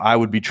who I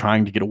would be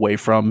trying to get away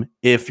from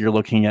if you're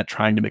looking at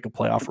trying to make a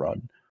playoff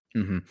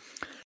run.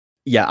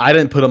 Yeah, I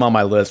didn't put him on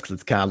my list because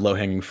it's kind of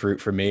low-hanging fruit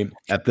for me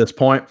at this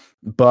point.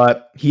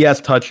 But he has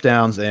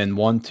touchdowns in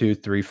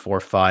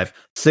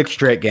 6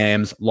 straight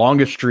games,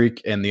 longest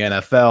streak in the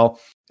NFL.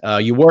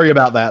 You worry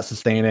about that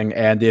sustaining,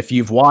 and if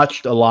you've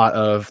watched a lot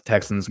of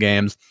Texans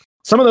games,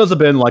 some of those have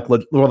been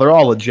they're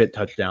all legit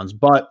touchdowns,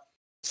 but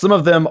some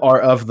of them are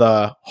of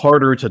the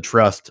harder to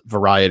trust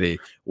variety,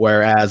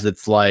 whereas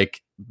it's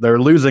like they're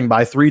losing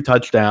by 3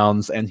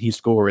 touchdowns and he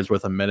scores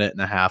with a minute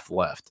and a half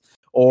left.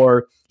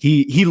 Or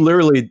he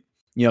literally,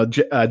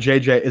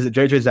 JJ, is it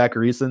JJ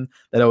Zacharyson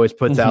that always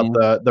puts out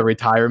the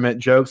retirement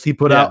jokes? He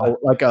put out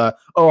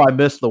I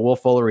missed the Will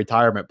Fuller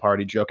retirement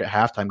party joke at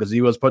halftime because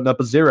he was putting up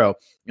a 0,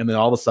 and then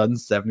all of a sudden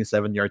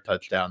 77-yard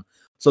touchdown.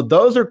 So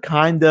those are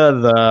kind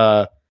of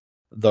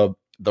the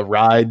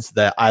rides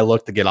that I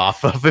look to get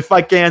off of, if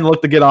I can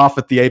look to get off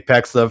at the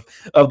apex of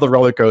the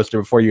roller coaster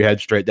before you head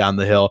straight down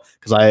the hill,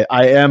 because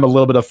I am a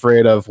little bit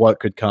afraid of what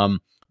could come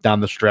down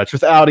the stretch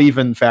without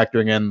even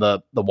factoring in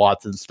the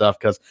Watson stuff,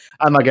 because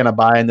I'm not going to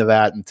buy into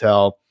that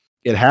until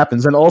it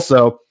happens. And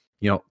also,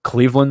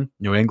 Cleveland,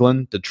 New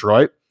England,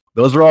 Detroit,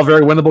 those are all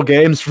very winnable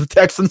games for the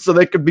Texans, so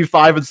they could be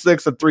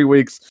 5-6 in 3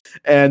 weeks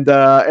and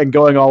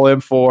going all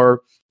in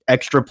for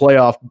extra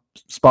playoff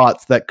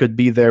spots that could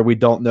be there. We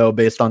don't know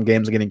based on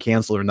games getting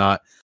canceled or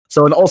not.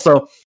 So, and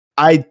also,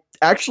 I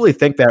actually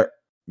think that,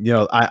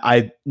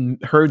 I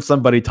heard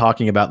somebody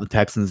talking about the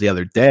Texans the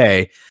other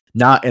day,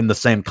 not in the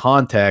same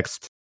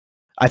context.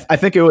 I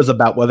think it was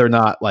about whether or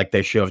not like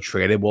they should have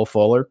traded Will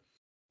Fuller,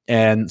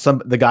 and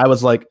the guy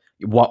was like,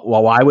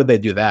 why would they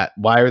do that?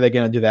 Why are they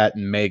going to do that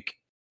and make,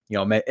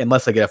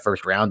 unless they get a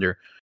first rounder,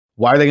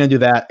 why are they going to do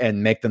that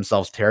and make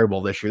themselves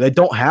terrible this year? They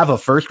don't have a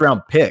first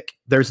round pick.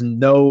 They're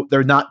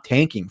not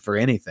tanking for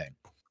anything.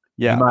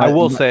 Yeah, I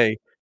will say,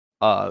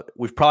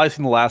 we've probably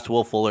seen the last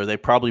Will Fuller. They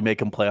probably make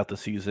him play out the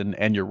season.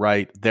 And you're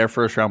right, their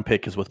first round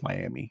pick is with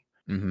Miami.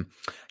 Mm-hmm.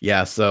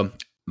 Yeah, so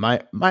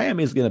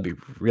Miami is going to be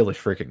really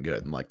freaking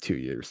good in like 2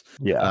 years.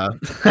 Yeah,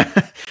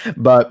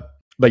 but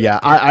yeah,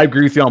 I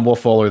agree with you on Will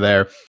Fuller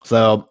there.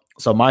 So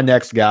my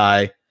next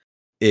guy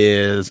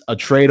is a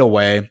trade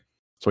away.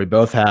 So we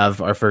both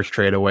have our first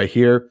trade away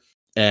here,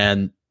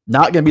 and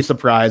not going to be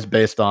surprised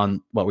based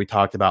on what we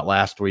talked about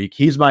last week.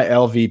 He's my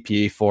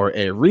LVP for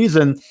a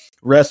reason.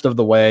 Rest of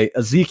the way,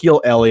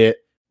 Ezekiel Elliott,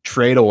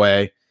 trade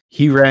away.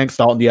 He ranks.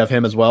 Dalton, do you have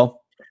him as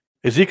well?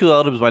 Ezekiel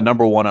Elliott was my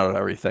number one out of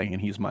everything,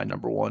 and he's my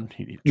number one.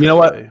 You know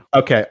what?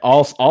 Okay,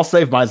 I'll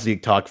save my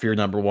Zeke talk for your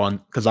number one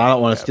because I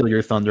don't want to steal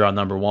your thunder on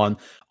number one.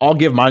 I'll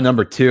give my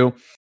number two.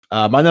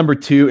 My number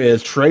two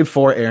is trade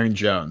for Aaron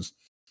Jones.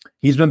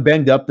 He's been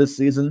banged up this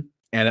season,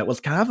 and it was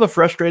kind of a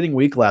frustrating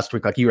week last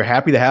week. Like, you were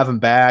happy to have him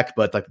back,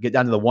 but like get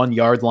down to the 1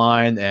 yard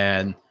line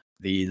and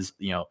these,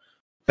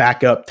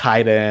 backup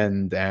tight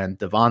end and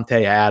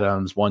Devontae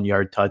Adams 1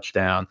 yard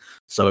touchdown.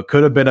 So it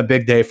could have been a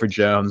big day for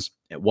Jones.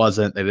 It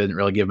wasn't. They didn't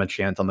really give him a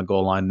chance on the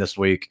goal line this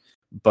week.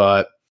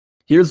 But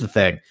here's the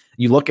thing.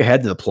 You look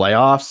ahead to the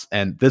playoffs,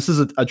 and this is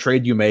a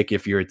trade you make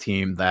if you're a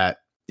team that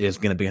is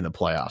going to be in the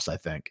playoffs, I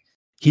think.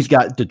 He's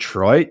got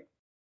Detroit,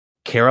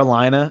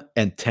 Carolina,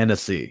 and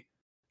Tennessee.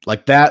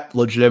 Like, that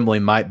legitimately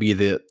might be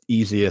the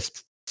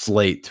easiest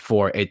slate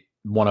for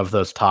one of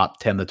those top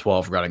 10 to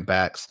 12 running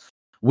backs.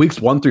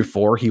 Weeks 1 through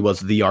 4, he was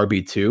the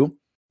RB2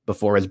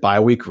 before his bye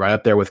week, right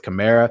up there with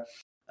Kamara.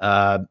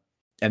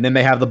 And then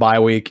they have the bye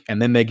week,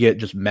 and then they get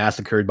just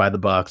massacred by the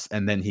Bucs,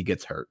 and then he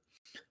gets hurt.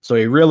 So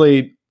he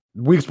really,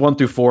 weeks 1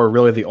 through 4 are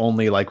really the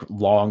only like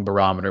long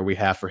barometer we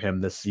have for him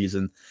this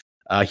season.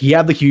 He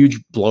had the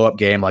huge blow up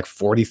game, like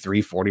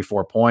 43,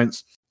 44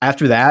 points.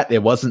 After that,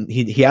 it wasn't,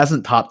 he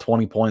hasn't topped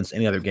 20 points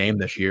any other game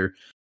this year.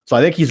 So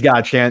I think he's got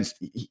a chance.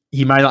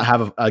 He might not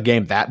have a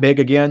game that big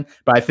again,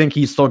 but I think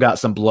he's still got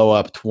some blow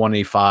up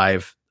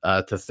 25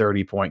 to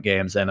 30 point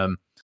games in him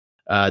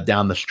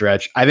down the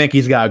stretch. I think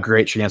he's got a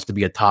great chance to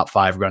be a top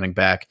 5 running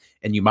back,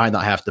 and you might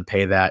not have to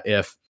pay that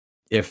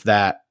if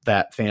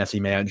that fantasy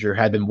manager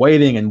had been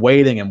waiting and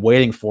waiting and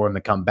waiting for him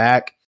to come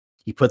back.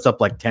 He puts up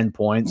like 10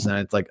 points, and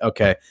it's like,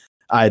 okay,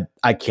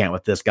 I can't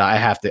with this guy. I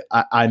have to.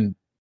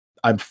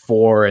 I'm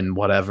 4 and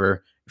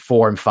whatever,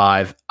 4 and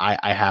 5.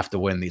 I have to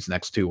win these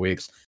next 2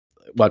 weeks.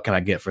 What can I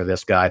get for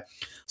this guy?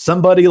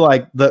 Somebody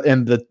like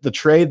the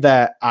trade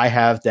that I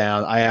have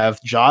down, I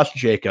have Josh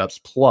Jacobs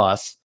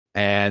plus,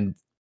 and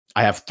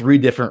I have 3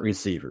 different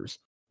receivers: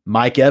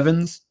 Mike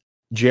Evans,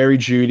 Jerry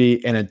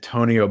Jeudy, and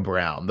Antonio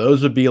Brown.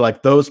 Those would be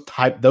like those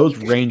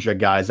range of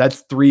guys.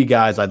 That's 3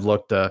 guys I'd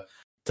look to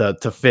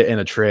fit in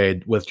a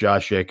trade with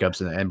Josh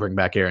Jacobs and bring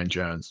back Aaron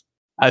Jones.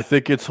 I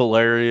think it's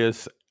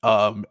hilarious.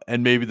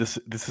 And maybe this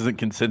isn't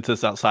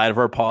consensus outside of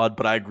our pod,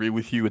 but I agree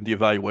with you in the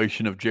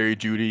evaluation of Jerry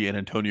Jeudy and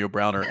Antonio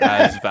Brown are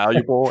as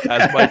valuable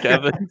as Mike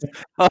Evans.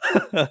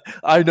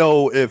 I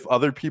know if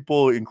other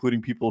people,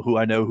 including people who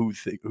I know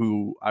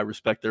who I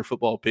respect their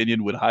football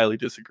opinion, would highly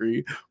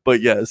disagree.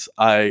 But yes,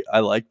 I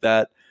like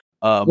that.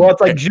 Well,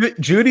 it's like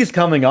Judy's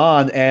coming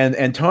on, and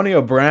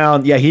Antonio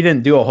Brown. Yeah, he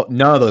didn't do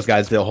none of those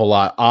guys did a whole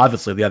lot,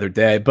 obviously, the other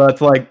day. But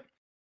it's like,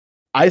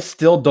 I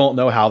still don't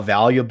know how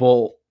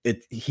valuable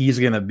he's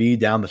going to be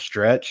down the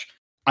stretch.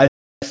 I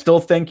still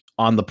think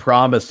on the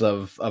promise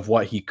of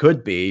what he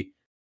could be,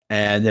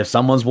 and if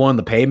someone's willing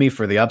to pay me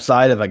for the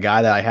upside of a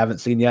guy that I haven't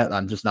seen yet,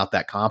 I'm just not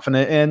that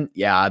confident in.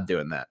 Yeah, I'm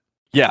doing that.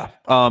 Yeah.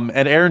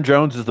 And Aaron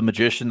Jones is the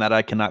magician that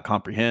I cannot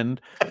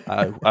comprehend.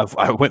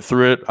 I went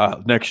through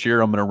it. Next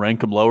year, I'm going to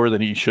rank him lower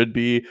than he should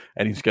be,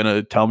 and he's going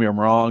to tell me I'm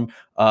wrong.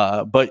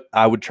 But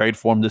I would trade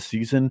for him this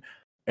season.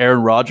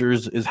 Aaron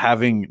Rodgers is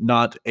having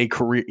not a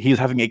career. He's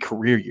having a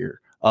career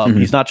year.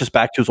 He's not just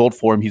back to his old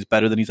form. He's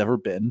better than he's ever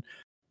been.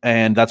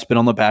 And that's been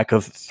on the back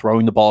of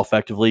throwing the ball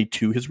effectively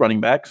to his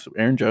running backs,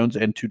 Aaron Jones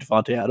and to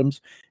Devontae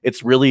Adams.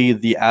 It's really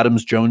the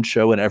Adams-Jones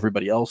show and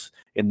everybody else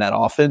in that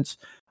offense.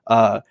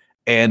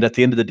 And at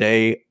the end of the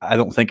day, I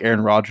don't think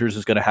Aaron Rodgers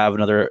is going to have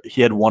another.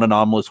 He had one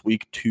anomalous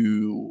week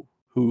to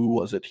who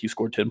was it? He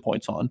scored 10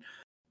 points on.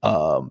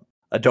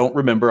 I don't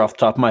remember off the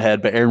top of my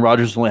head, but Aaron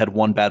Rodgers only had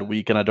one bad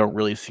week, and I don't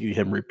really see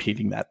him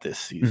repeating that this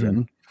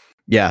season.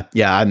 Yeah,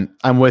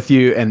 I'm with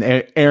you.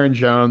 And Aaron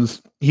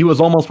Jones, he was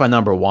almost my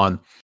number one.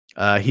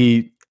 As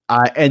you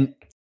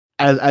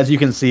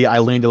can see, I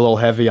leaned a little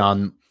heavy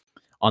on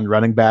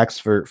running backs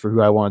for who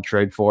I want to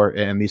trade for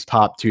in these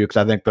top two, because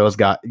I think those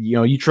guys,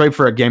 you trade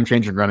for a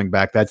game-changing running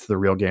back. That's the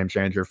real game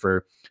changer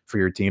for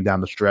your team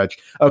down the stretch.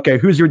 Okay,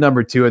 who's your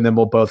number two? And then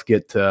we'll both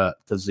get to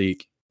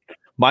Zeke.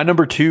 My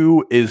number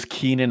two is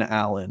Keenan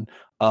Allen.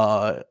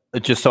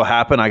 It just so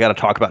happened I got to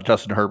talk about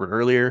Justin Herbert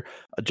earlier.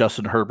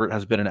 Justin Herbert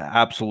has been an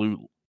absolute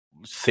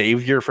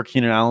savior for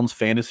Keenan Allen's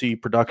fantasy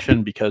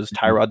production because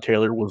Tyrod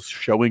Taylor was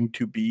showing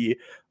to be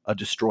a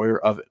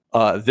destroyer of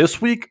it. This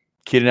week,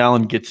 Keenan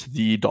Allen gets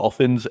the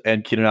Dolphins,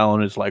 and Keenan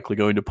Allen is likely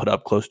going to put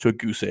up close to a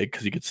goose egg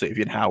because he gets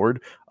Xavier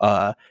Howard.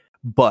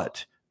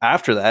 But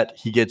after that,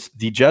 he gets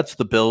the Jets,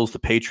 the Bills, the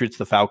Patriots,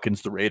 the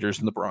Falcons, the Raiders,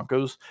 and the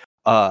Broncos.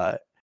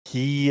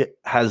 He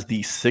has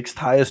the sixth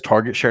highest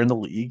target share in the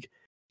league.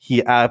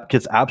 He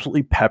gets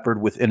absolutely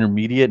peppered with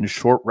intermediate and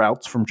short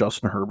routes from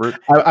Justin Herbert.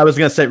 I was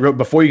going to say,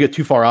 before you get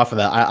too far off of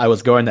that, I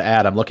was going to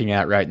add, I'm looking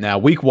at right now,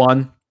 week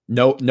one,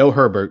 no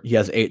Herbert. He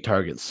has 8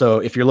 targets. So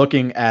if you're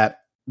looking at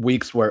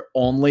weeks where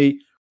only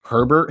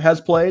Herbert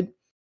has played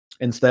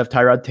instead of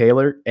Tyrod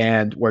Taylor,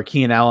 and where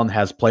Keenan Allen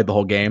has played the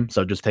whole game,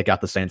 so just take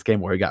out the Saints game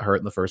where he got hurt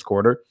in the first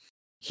quarter,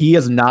 he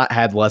has not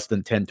had less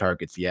than 10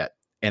 targets yet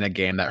in a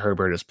game that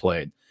Herbert has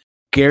played.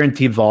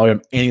 Guaranteed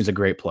volume, and he's a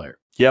great player.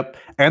 Yep.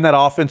 And that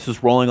offense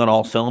is rolling on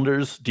all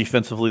cylinders.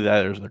 Defensively,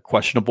 they're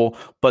questionable,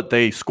 but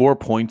they score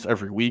points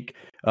every week.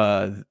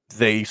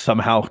 They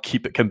somehow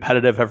keep it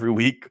competitive every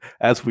week.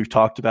 As we've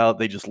talked about,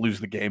 they just lose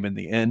the game in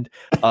the end.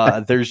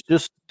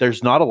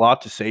 There's not a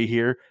lot to say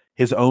here.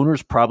 His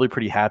owner's probably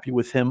pretty happy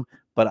with him.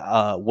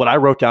 But what I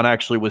wrote down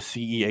actually was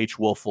CEH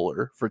Will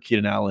Fuller for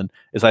Keenan Allen,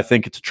 is I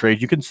think it's a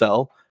trade you can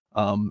sell.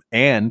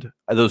 And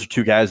those are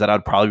two guys that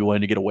I'd probably be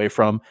willing to get away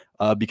from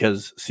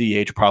because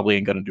CEH probably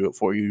ain't going to do it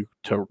for you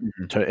to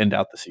end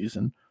out the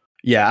season.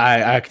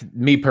 Yeah,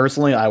 me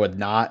personally, I would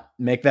not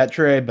make that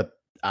trade, but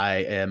I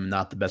am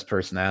not the best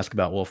person to ask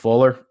about Will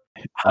Fuller.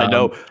 I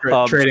know.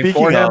 Trading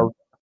for him.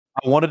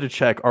 I wanted to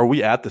check, are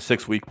we at the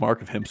 6-week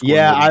mark of him scoring?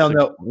 Yeah, I don't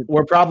know.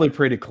 We're probably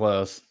pretty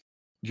close.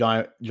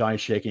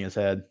 Johnny's shaking his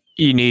head.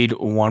 You need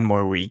one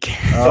more week.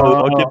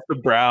 Against the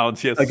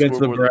Browns. Yes, against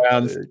the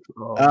Browns.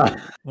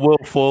 Will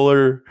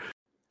Fuller,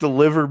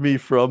 deliver me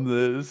from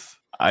this.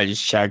 I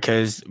just checked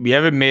because we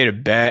haven't made a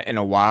bet in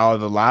a while.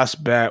 The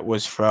last bet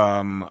was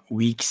from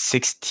week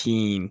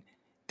 16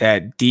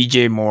 that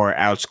DJ Moore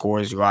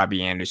outscores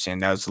Robbie Anderson.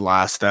 That was the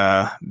last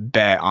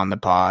bet on the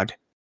pod.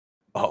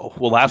 Oh,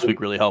 well, last week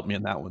really helped me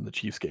in that one. The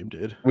Chiefs game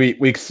did.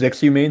 Week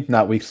 6, you mean?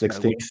 Not week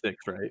 16? Week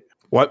 6, right?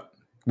 What?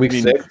 Week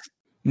 6?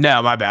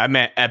 No, my bad. I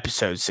meant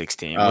episode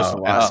 16. Was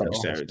the last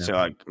episode. So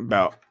like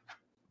about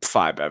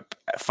five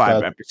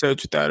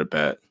episodes without a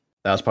bet.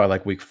 That was probably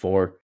like week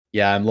 4.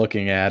 Yeah, I'm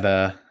looking at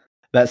that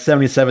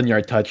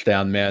 77-yard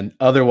touchdown, man.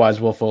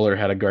 Otherwise, Will Fuller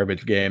had a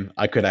garbage game.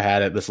 I could have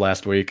had it this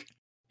last week.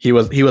 He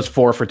was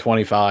 4 for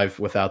 25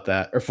 without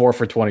that, or 4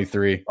 for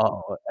 23.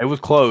 Oh, it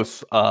was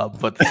close.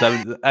 But the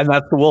 7, and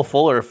that's the Will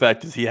Fuller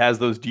effect, is he has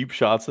those deep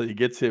shots that he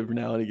gets every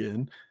now and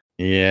again.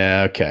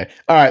 Yeah. Okay.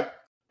 All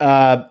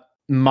right.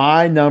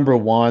 My number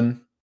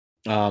one,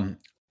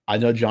 I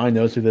know Johnny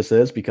knows who this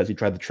is because he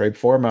tried to trade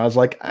for him. I was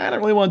like, I don't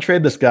really want to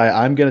trade this guy.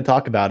 I'm going to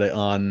talk about it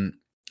on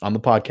the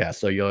podcast,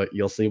 so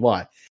you'll see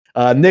why.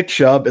 Nick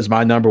Chubb is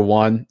my number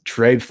one.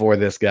 Trade for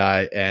this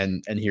guy,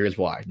 and here's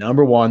why.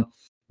 Number one,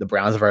 the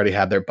Browns have already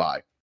had their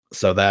bye,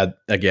 so that,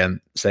 again,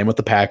 same with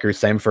the Packers,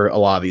 same for a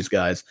lot of these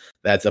guys.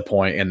 That's a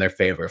point in their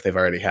favor if they've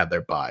already had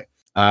their bye.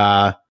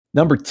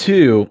 Number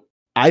two,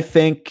 I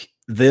think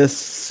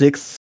this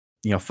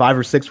 5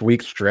 or 6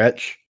 week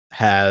stretch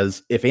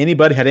has, if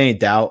anybody had any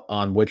doubt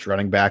on which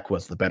running back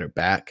was the better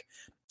back,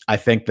 I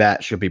think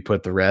that should be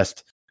put to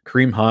rest.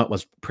 Kareem Hunt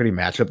was pretty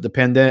matchup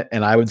dependent,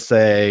 and I would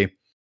say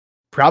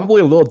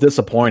probably a little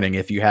disappointing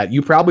if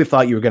you probably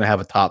thought you were going to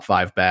have a top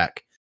 5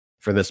 back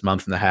for this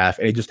month and a half,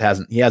 and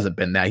he hasn't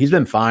been that. He's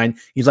been fine.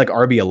 He's like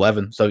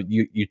RB11, so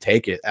you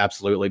take it,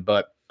 absolutely,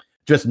 but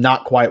just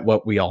not quite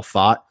what we all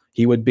thought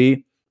he would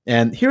be.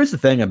 And here's the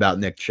thing about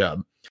Nick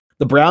Chubb.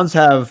 The Browns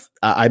have,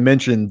 I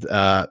mentioned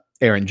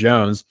Aaron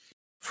Jones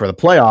for the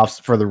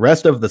playoffs. For the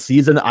rest of the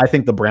season, I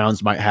think the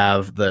Browns might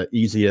have the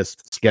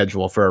easiest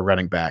schedule for a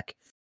running back.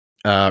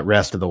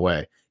 rest of the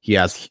way. He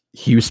has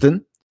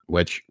Houston,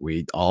 which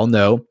we all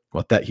know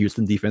what that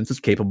Houston defense is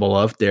capable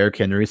of. Derrick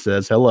Henry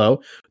says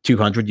hello,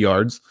 200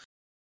 yards.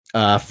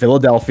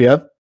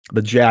 Philadelphia,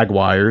 the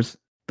Jaguars,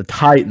 the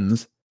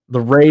Titans, the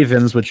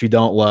Ravens, which you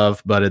don't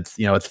love, but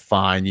it's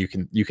fine. You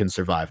can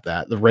survive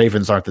that. The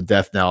Ravens aren't the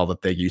death knell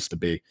that they used to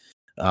be,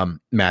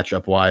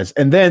 matchup wise.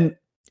 And then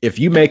if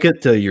you make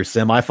it to your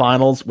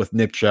semifinals with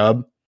Nick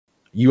Chubb,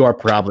 you are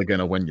probably going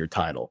to win your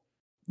title.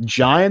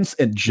 Giants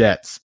and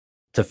Jets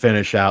to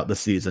finish out the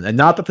season. And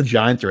not that the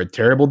Giants are a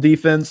terrible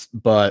defense,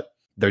 but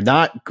they're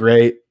not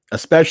great,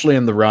 especially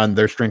in the run.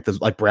 Their strength is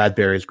like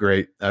Bradbury's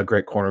great,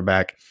 great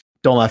cornerback.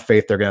 Don't have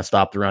faith they're going to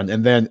stop the run.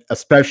 And then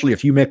especially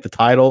if you make the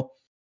title,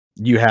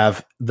 you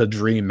have the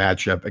dream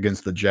matchup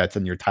against the Jets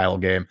in your title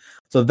game.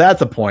 So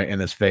that's a point in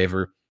his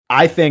favor.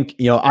 I think,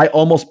 I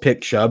almost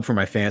picked Chubb for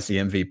my fantasy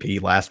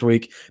MVP last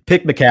week.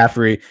 Pick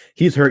McCaffrey.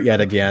 He's hurt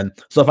yet again.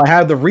 So if I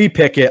had to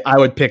repick it, I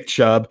would pick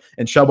Chubb.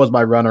 And Chubb was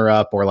my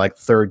runner-up or like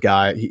third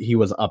guy. He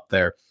was up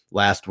there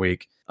last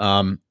week.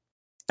 And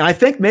I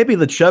think maybe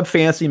the Chubb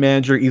fantasy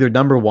manager, either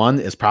number one,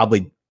 is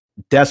probably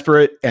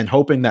desperate and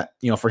hoping that,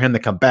 for him to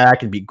come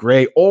back and be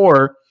great,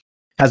 or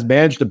has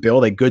managed to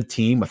build a good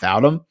team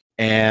without him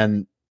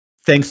and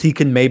thinks he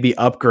can maybe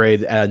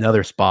upgrade at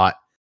another spot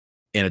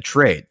in a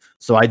trade.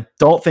 So I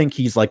don't think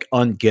he's like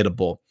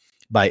ungettable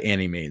by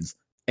any means.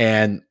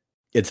 And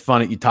it's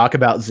funny, you talk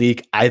about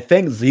Zeke. I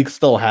think Zeke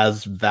still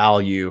has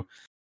value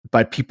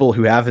by people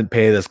who haven't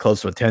paid as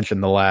close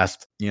attention the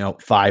last,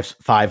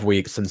 5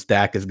 weeks since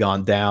Dak has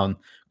gone down.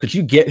 Could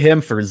you get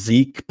him for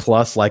Zeke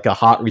plus like a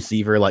hot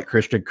receiver like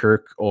Christian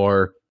Kirk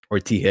or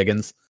T.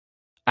 Higgins?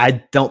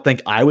 I don't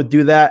think I would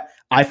do that.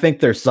 I think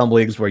there's some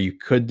leagues where you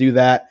could do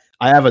that.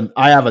 I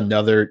have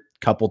another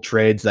couple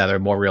trades that are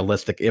more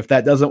realistic if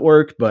that doesn't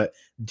work, but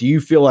do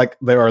you feel like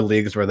there are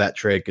leagues where that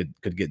trade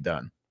could get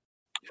done?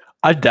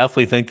 I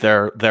definitely think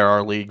there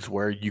are leagues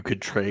where you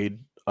could trade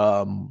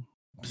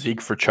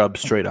Zeke for Chubb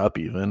straight up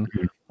even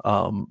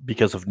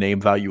because of name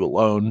value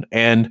alone.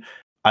 And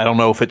I don't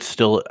know if it's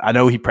still, I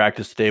know he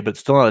practiced today, but it's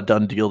still not a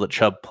done deal that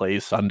Chubb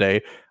plays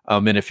Sunday.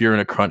 And if you're in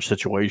a crunch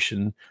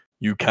situation,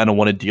 you kind of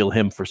want to deal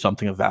him for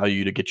something of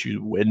value to get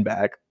you win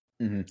back.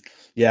 Mm-hmm.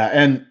 Yeah.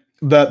 And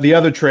the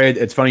other trade,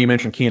 it's funny you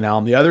mentioned Keenan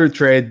Allen. The other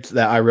trades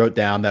that I wrote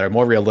down that are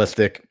more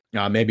realistic,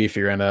 maybe if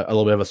you're in a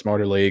little bit of a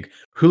smarter league,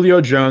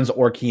 Julio Jones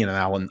or Keenan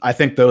Allen. I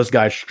think those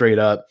guys straight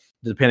up,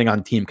 depending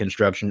on team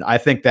construction, I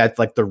think that's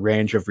like the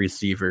range of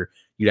receiver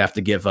you'd have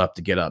to give up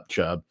to get up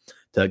Chubb,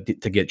 to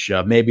get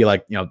Chubb. Maybe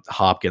like,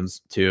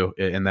 Hopkins too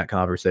in that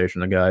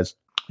conversation of guys.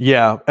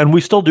 Yeah, and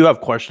we still do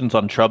have questions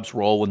on Chubb's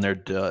role when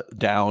they're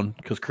down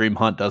because Kareem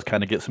Hunt does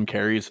kind of get some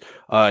carries,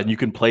 and you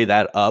can play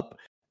that up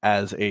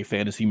as a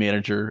fantasy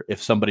manager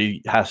if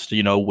somebody has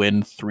to,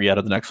 win 3 out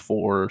of the next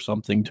 4 or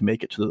something to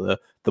make it to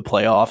the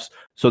playoffs.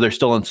 So there's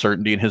still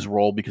uncertainty in his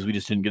role because we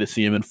just didn't get to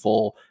see him in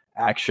full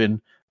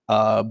action.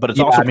 But it's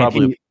also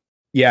probably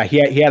he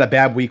had a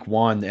bad week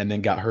 1 and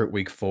then got hurt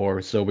week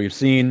 4. So we've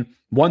seen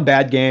 1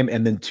 bad game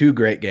and then 2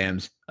 great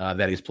games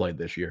that he's played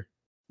this year.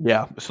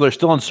 Yeah, so there's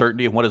still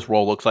uncertainty in what his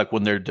role looks like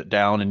when they're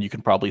down, and you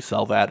can probably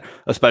sell that,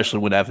 especially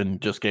when Evan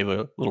just gave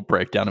a little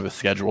breakdown of his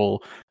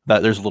schedule.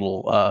 That there's a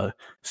little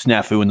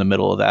snafu in the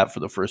middle of that for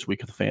the first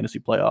week of the fantasy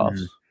playoffs.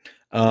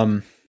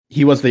 Mm-hmm.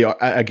 He was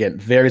again,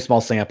 very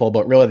small sample,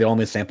 but really the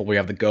only sample we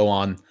have to go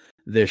on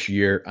this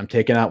year. I'm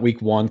taking out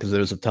week 1 because it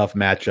was a tough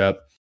matchup,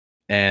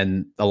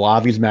 and a lot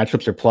of these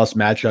matchups are plus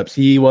matchups.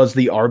 He was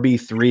the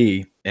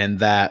RB3 in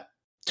that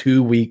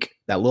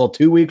little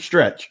 2 week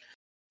stretch.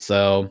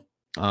 So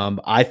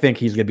I think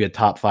he's going to be a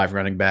top 5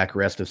 running back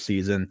rest of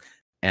season.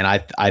 And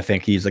I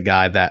think he's a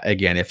guy that,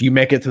 again, if you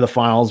make it to the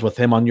finals with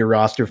him on your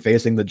roster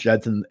facing the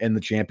Jets in the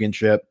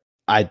championship,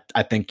 I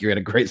think you're in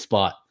a great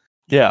spot.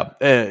 Yeah,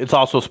 it's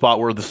also a spot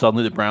where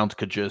suddenly the Browns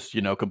could just,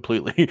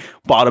 completely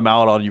bottom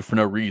out on you for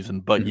no reason.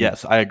 But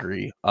yes, I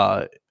agree.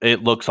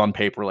 It looks on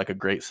paper like a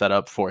great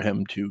setup for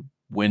him to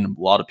win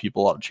a lot of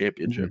people out of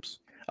championships.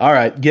 All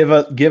right, give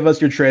us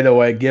your trade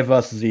away. Give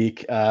us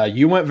Zeke.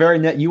 You went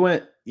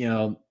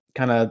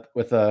kind of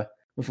with a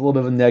little bit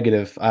of a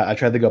negative. I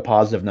tried to go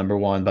positive number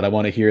 1, but I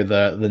want to hear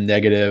the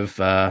negative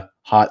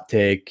hot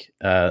take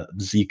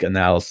Zeke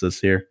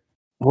analysis here.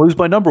 Well, he's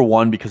my number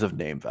 1 because of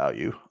name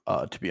value,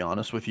 to be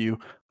honest with you.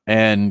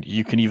 And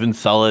you can even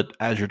sell it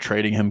as you're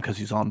trading him because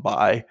he's on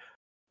bye.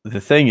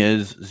 The thing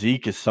is,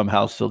 Zeke is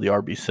somehow still the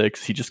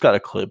RB6. He just got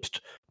eclipsed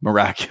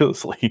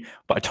miraculously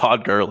by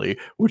Todd Gurley,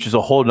 which is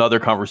a whole nother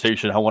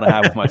conversation I want to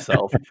have with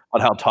myself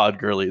on how Todd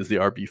Gurley is the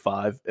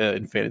RB5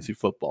 in fantasy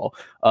football.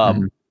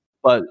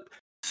 But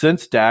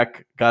since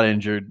Dak got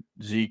injured,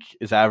 Zeke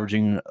is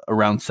averaging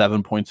around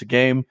 7 points a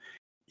game.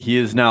 He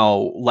is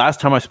now, last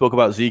time I spoke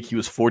about Zeke, he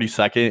was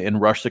 42nd in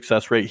rush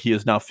success rate. He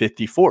is now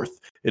 54th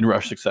in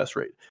rush success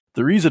rate.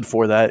 The reason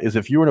for that is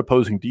if you're an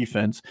opposing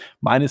defense,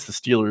 minus the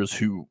Steelers,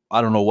 who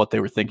I don't know what they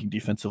were thinking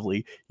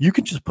defensively, you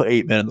can just put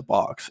 8 men in the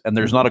box, and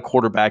there's not a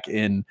quarterback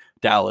in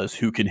Dallas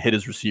who can hit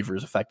his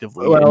receivers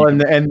effectively. Well,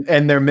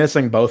 and they're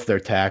missing both their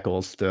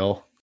tackles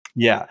still.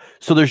 Yeah.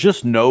 So there's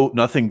just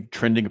nothing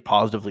trending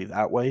positively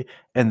that way.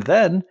 And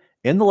then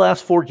in the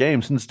last 4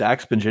 games since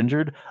Dak's been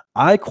injured,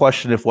 I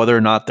question if whether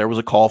or not there was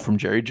a call from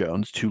Jerry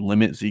Jones to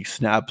limit Zeke's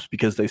snaps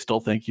because they still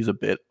think he's a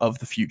bit of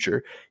the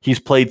future. He's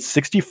played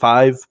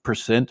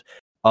 65%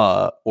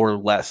 or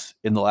less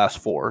in the last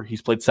 4.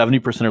 He's played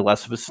 70% or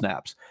less of his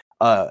snaps.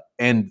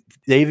 And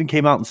they even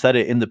came out and said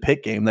it in the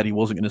Pitt game that he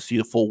wasn't going to see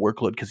the full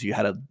workload because he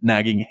had a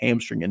nagging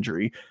hamstring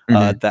injury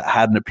that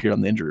hadn't appeared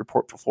on the injury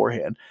report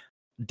beforehand.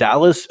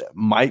 Dallas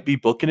might be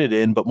booking it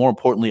in, but more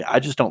importantly, I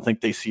just don't think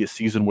they see a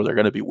season where they're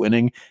going to be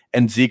winning,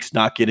 and Zeke's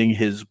not getting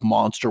his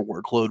monster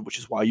workload, which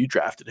is why you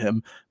drafted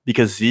him,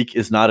 because Zeke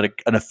is not an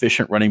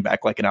efficient running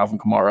back like an Alvin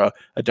Kamara,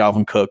 a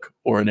Dalvin Cook,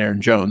 or an Aaron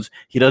Jones.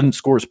 He doesn't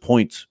score his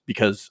points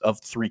because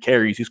of 3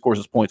 carries. He scores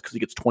his points because he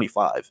gets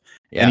 25,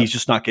 and he's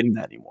just not getting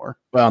that anymore.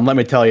 Well, and let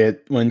me tell you,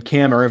 when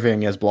Cam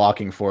Irving is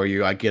blocking for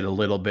you, I get a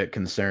little bit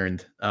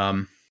concerned.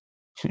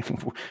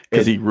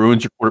 Because he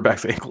ruins your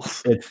quarterback's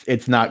ankles.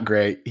 It's not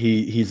great.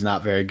 He's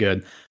not very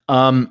good.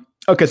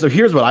 Okay, so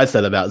here's what I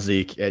said about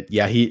Zeke. I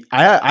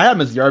have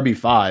him as the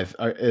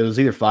RB5. It was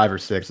either 5 or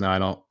 6. No, I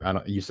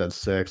don't. You said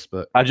 6,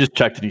 but I just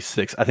checked and he's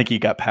 6. I think he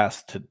got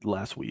passed to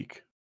last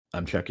week.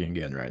 I'm checking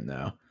again right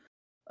now.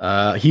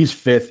 He's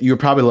 5th. You're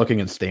probably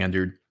looking at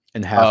standard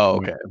and half.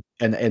 Okay.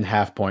 And in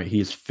half point,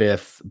 he's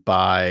 5th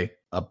by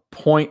a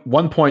point,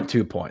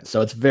 1.2 points.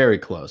 So it's very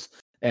close.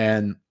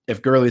 And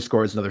if Gurley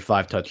scores another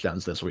 5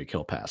 touchdowns this week,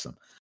 he'll pass him.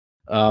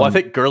 Well, I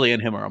think Gurley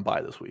and him are on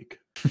bye this week.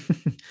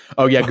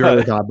 Oh, yeah,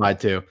 Gurley's on bye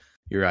too.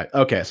 You're right.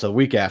 Okay, so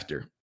week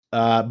after.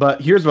 But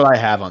here's what I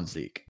have on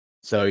Zeke.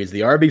 So he's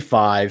the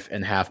RB5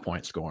 and half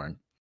point scoring.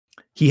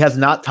 He has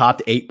not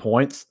topped 8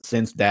 points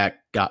since Dak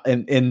got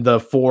in the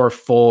 4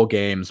 full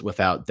games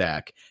without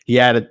Dak. He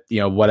had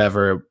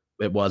whatever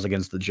it was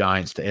against the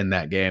Giants to end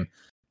that game.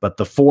 But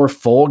the 4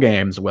 full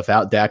games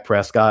without Dak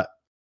Prescott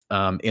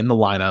in the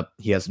lineup,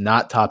 he has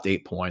not topped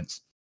 8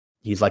 points.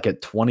 He's like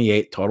at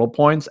 28 total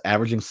points,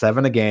 averaging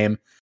 7 a game.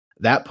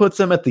 That puts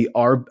him at the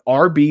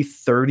RB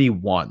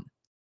 31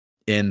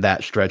 in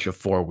that stretch of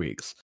 4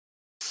 weeks.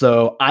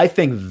 So I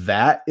think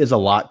that is a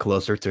lot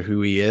closer to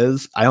who he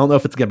is. I don't know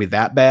if it's going to be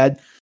that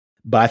bad,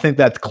 but I think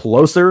that's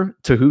closer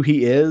to who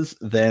he is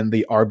than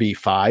the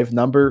RB5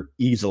 number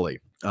easily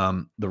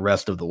the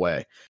rest of the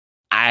way.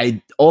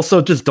 I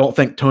also just don't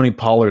think Tony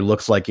Pollard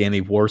looks like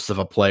any worse of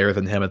a player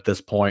than him at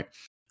this point.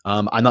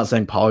 I'm not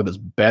saying Pollard is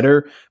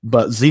better,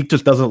 but Zeke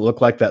just doesn't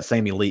look like that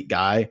same elite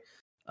guy.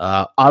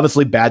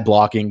 Obviously, bad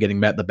blocking,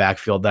 getting met in the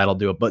backfield, that'll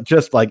do it. But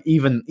just like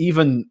even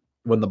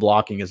when the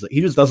blocking is,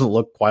 he just doesn't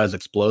look quite as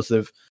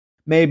explosive.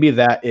 Maybe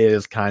that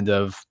is kind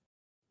of,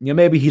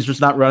 maybe he's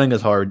just not running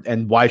as hard.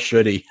 And why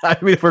should he? I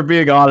mean, if we're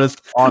being honest,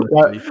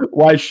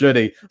 why should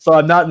he? So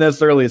I'm not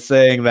necessarily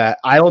saying that.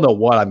 I don't know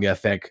what I'm going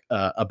to think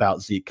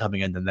about Zeke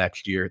coming into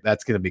next year.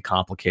 That's going to be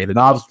complicated. And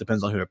obviously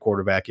depends on who the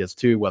quarterback is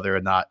too, whether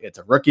or not it's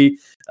a rookie,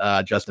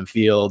 Justin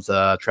Fields,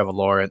 Trevor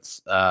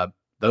Lawrence,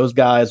 those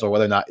guys, or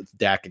whether or not it's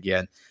Dak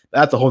again.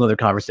 That's a whole other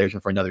conversation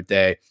for another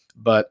day.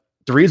 But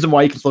the reason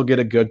why you can still get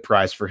a good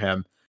price for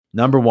him,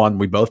 number one,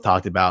 we both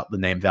talked about the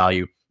name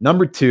value.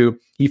 Number two,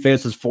 he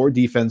faces 4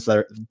 defenses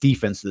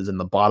in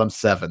the bottom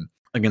 7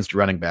 against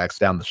running backs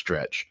down the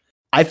stretch.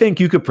 I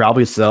think you could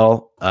probably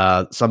sell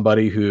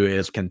somebody who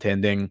is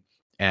contending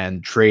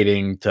and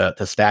trading to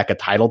stack a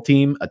title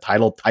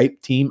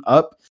type team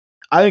up.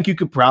 I think you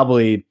could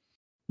probably,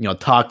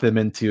 talk them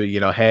into,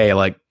 hey,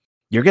 like,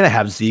 you're gonna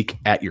have Zeke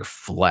at your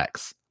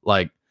flex,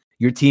 like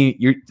your team,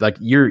 you're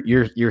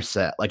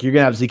set. Like, you're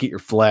gonna have Zeke at your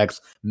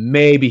flex.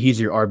 Maybe he's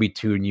your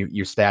RB2 and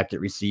you're stacked at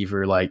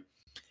receiver. Like,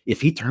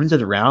 if he turns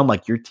it around,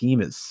 like, your team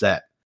is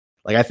set.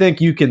 Like, I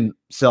think you can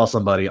sell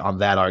somebody on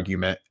that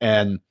argument.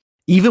 And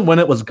even when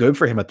it was good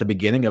for him at the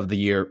beginning of the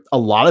year, a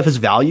lot of his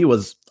value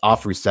was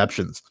off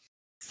receptions.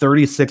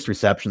 36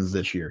 receptions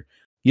this year.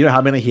 You know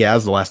how many he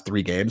has the last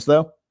 3 games,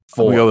 though?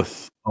 4.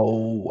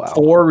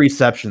 4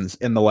 receptions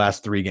in the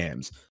last 3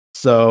 games.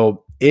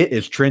 So it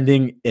is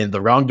trending in the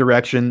wrong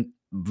direction,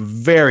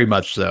 very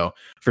much so,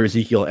 for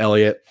Ezekiel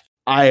Elliott.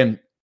 I am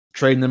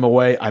trading him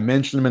away. I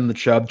mentioned him in the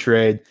Chubb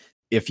trade.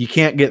 If you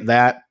can't get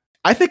that,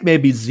 I think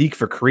maybe Zeke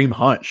for Kareem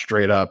Hunt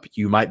straight up,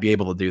 you might be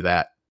able to do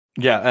that.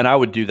 Yeah, and I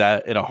would do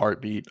that in a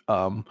heartbeat.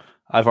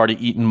 I've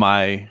already eaten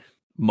my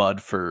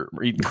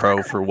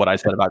crow for what I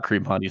said about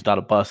Kareem Hunt. He's not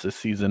a bust this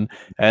season,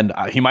 and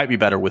he might be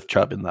better with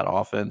Chubb in that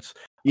offense.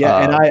 Yeah,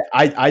 and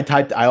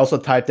I also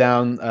typed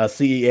down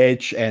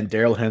CEH and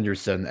Darrell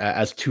Henderson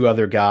as 2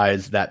 other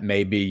guys that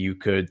maybe you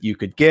could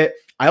get.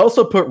 I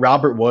also put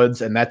Robert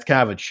Woods, and that's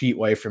kind of a cheat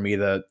way for me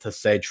to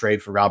say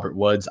trade for Robert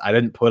Woods. I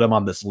didn't put him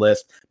on this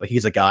list, but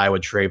he's a guy I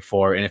would trade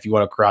for. And if you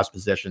want to cross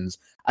positions,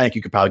 I think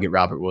you could probably get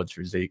Robert Woods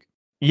for Zeke.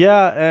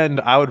 Yeah, and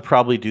I would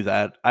probably do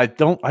that. I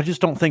just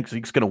don't think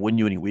Zeke's going to win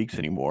you any weeks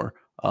anymore.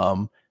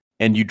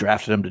 And you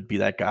drafted him to be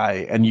that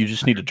guy, and you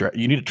just need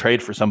to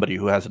trade for somebody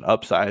who has an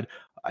upside.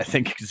 I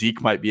think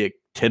Zeke might be a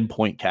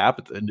 10-point cap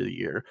at the end of the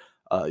year.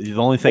 The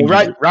only thing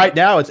right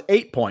now it's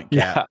 8-point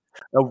cap.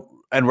 Yeah.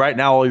 And right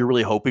now, all you're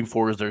really hoping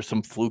for is there's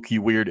some fluky,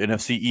 weird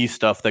NFC East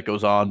stuff that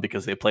goes on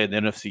because they play in the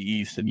NFC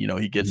East, and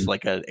he gets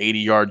like an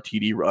 80-yard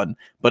TD run.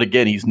 But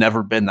again, he's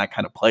never been that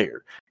kind of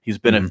player. He's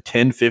been a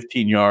 10,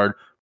 15-yard,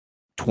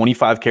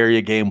 25 carry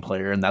a game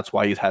player, and that's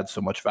why he's had so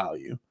much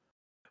value.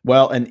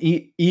 Well, and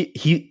he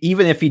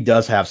even if he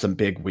does have some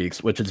big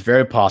weeks, which is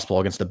very possible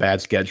against a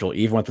bad schedule,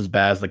 even with as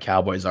bad as the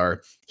Cowboys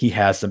are, he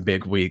has some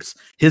big weeks.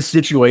 His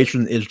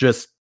situation is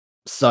just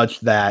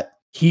such that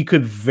he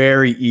could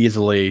very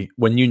easily,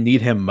 when you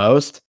need him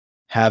most,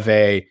 have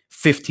a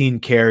 15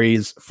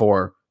 carries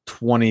for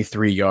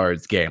 23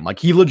 yards game. Like,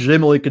 he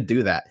legitimately could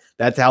do that.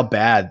 That's how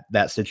bad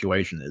that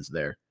situation is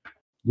there.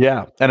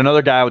 Yeah, and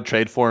another guy I would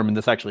trade for him, and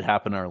this actually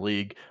happened in our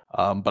league,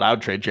 but I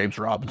would trade James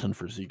Robinson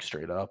for Zeke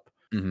straight up.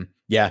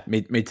 Yeah,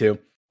 me too.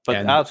 But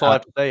and that's all I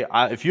have to say.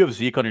 If you have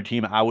Zeke on your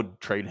team, I would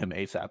trade him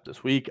ASAP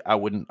this week. I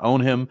wouldn't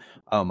own him.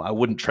 I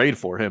wouldn't trade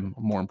for him,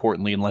 more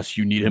importantly, unless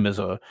you need him as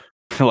a,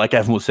 like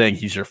Evan was saying,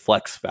 he's your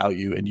flex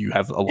value and you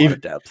have a lot of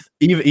depth.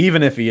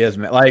 Even if he is,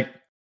 like,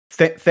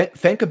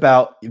 think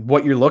about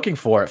what you're looking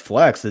for at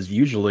flex is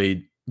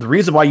usually the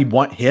reason why you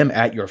want him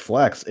at your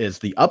flex is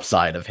the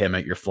upside of him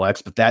at your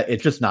flex, but that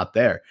it's just not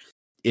there.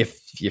 If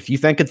you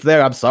think it's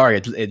there, I'm sorry,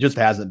 it just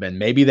hasn't been.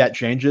 Maybe that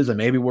changes, and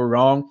maybe we're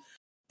wrong.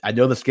 I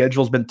know the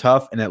schedule's been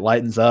tough and it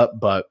lightens up,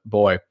 but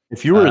boy,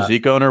 if you were a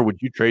Zeke owner, would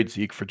you trade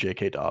Zeke for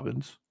J.K.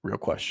 Dobbins? Real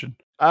question.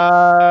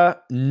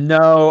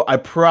 No, I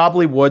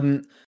probably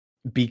wouldn't,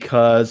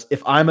 because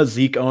if I'm a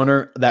Zeke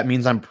owner, that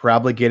means I'm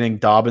probably getting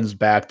Dobbins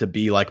back to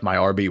be like my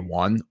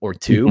RB1 or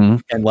 2,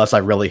 unless I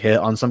really hit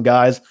on some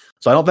guys.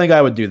 So I don't think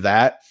I would do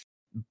that,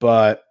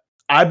 but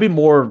I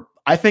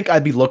think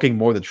I'd be looking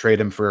more to trade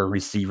him for a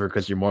receiver,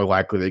 because you're more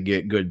likely to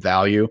get good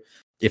value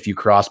if you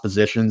cross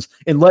positions,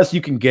 unless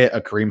you can get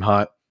a Kareem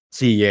Hunt,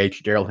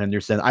 CEH, Darrell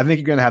Henderson. I think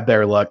you're going to have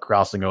better luck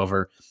crossing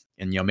over,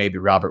 and maybe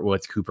Robert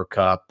Woods, Cooper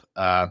Kupp.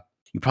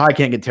 You probably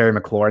can't get Terry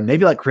McLaurin.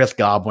 Maybe like Chris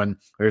Godwin.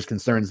 There's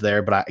concerns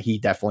there, but he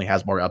definitely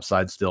has more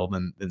upside still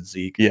than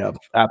Zeke. Yeah,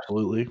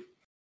 absolutely.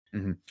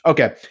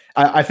 Okay,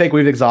 I think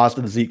we've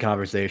exhausted the Zeke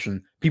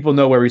conversation. People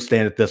know where we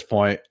stand at this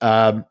point.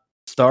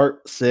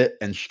 Start, sit,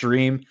 and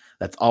stream.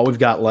 That's all we've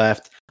got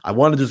left. I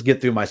want to just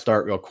get through my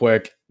start real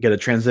quick, get a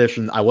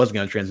transition. I was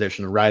going to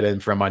transition right in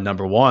from my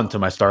number one to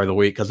my start of the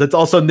week, because it's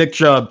also Nick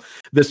Chubb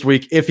this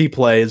week if he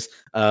plays.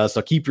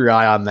 So keep your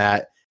eye on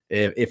that.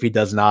 If he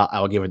does not,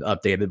 I'll give an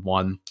updated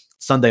one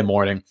Sunday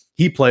morning.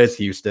 He plays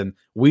Houston.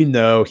 We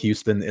know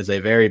Houston is a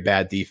very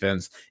bad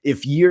defense.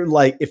 If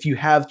you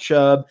have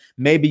Chubb,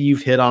 maybe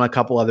you've hit on a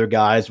couple other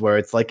guys where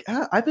it's like,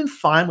 I've been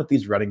fine with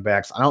these running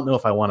backs. I don't know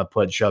if I want to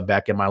put Chubb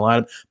back in my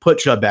lineup. Put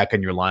Chubb back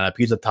in your lineup.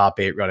 He's a top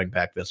 8 running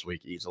back this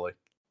week easily.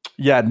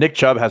 Yeah, Nick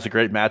Chubb has a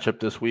great matchup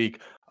this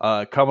week.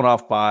 Coming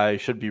off bye,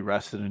 should be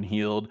rested and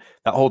healed.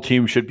 That whole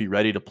team should be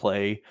ready to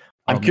play.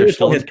 I'm curious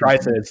what his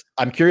price is.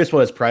 I'm curious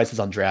what his price is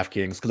on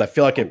DraftKings, because I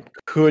feel like it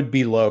could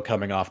be low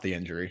coming off the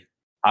injury.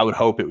 I would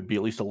hope it would be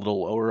at least a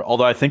little lower,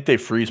 although I think they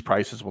freeze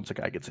prices once a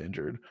guy gets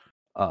injured.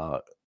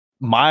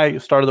 My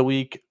start of the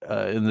week,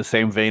 in the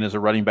same vein as a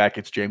running back,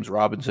 it's James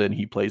Robinson.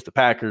 He plays the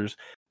Packers.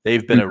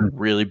 They've been a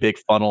really big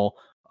funnel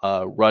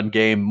run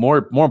game.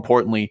 More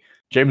importantly,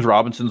 James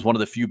Robinson's one of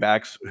the few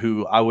backs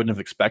who I wouldn't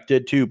have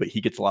expected to, but he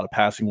gets a lot of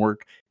passing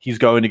work. He's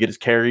going to get his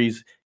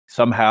carries.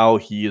 Somehow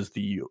he is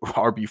the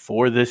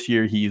RB4 this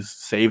year. He's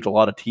saved a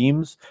lot of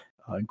teams,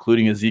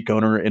 including a Zeke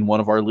owner in one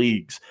of our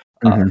leagues.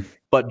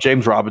 But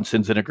James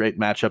Robinson's in a great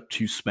matchup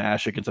to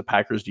smash against a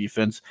Packers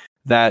defense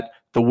that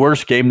the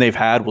worst game they've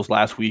had was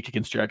last week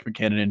against Jerick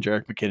McKinnon, and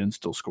Jerick McKinnon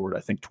still scored, I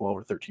think, 12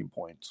 or 13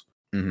 points.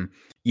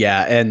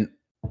 Yeah, and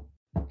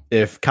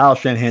if Kyle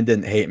Shanahan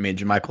didn't hate me,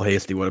 JaMycal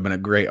Hasty would have been a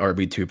great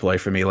RB2 play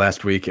for me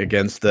last week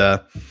against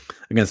that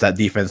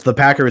defense. The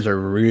Packers are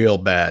real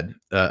bad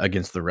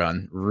against the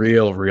run.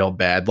 Real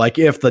bad. Like,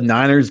 if the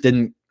Niners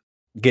didn't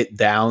get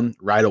down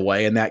right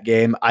away in that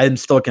game, I'm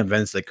still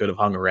convinced they could have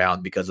hung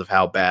around because of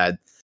how bad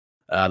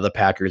the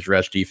Packers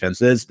rush defense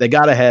is. They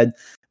got ahead,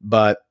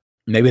 but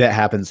maybe that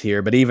happens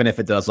here. But even if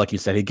it does, like you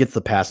said, he gets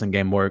the passing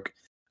game work.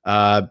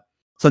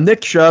 So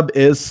Nick Chubb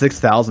is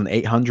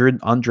 6,800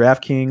 on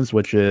DraftKings,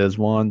 which is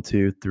 1,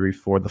 2, 3,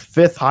 4, the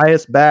 5th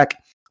highest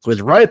back. So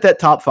he's right at that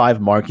top 5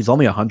 mark. He's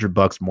only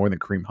 $100 more than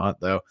Kareem Hunt,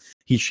 though.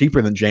 He's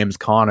cheaper than James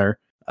Conner.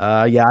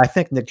 Yeah, I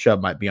think Nick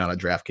Chubb might be on a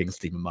DraftKings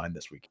team of mine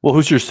this week. Well,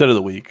 who's your sit of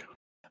the week?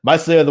 My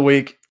sit of the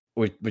week,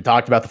 we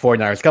talked about the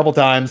 49ers a couple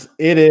times.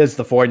 It is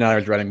the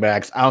 49ers running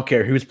backs. I don't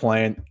care who's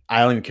playing. I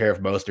don't even care if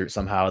Mostert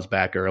somehow is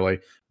back early,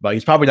 but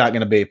he's probably not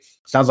going to be.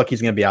 Sounds like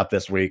he's going to be out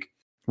this week.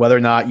 Whether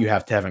or not you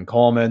have Tevin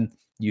Coleman,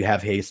 you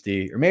have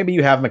Hasty, or maybe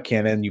you have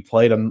McKinnon. You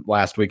played him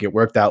last week. It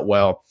worked out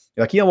well.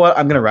 You're like, you know what?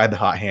 I'm going to ride the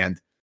hot hand.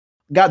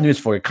 Got news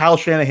for you. Kyle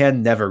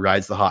Shanahan never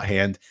rides the hot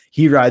hand.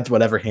 He rides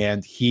whatever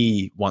hand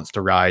he wants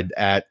to ride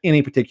at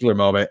any particular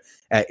moment,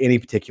 at any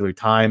particular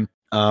time.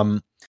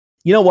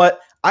 You know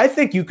what? I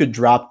think you could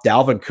drop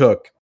Dalvin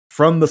Cook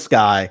from the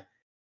sky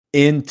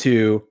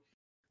into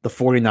the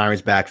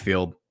 49ers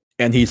backfield,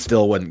 and he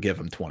still wouldn't give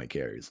him 20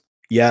 carries.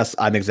 Yes,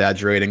 I'm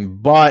exaggerating,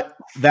 but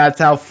that's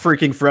how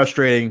freaking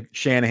frustrating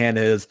Shanahan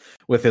is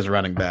with his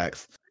running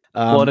backs.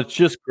 Well, and it's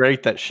just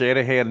great that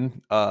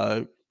Shanahan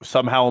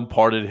somehow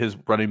imparted his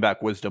running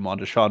back wisdom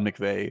onto Sean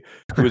McVay,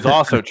 who has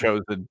also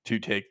chosen to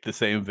take the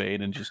same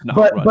vein and just not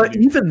run. But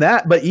even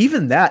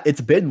that,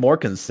 it's been more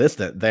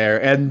consistent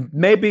there. And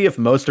maybe if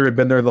Mostert had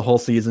been there the whole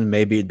season,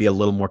 maybe it'd be a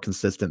little more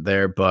consistent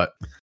there. But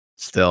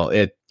still,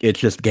 it's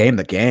just game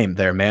to game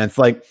there, man. It's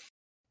like,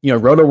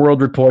 Roto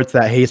World reports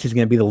that Hasty's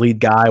going to be the lead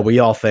guy. We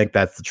all think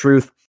that's the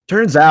truth.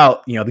 Turns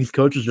out, these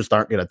coaches just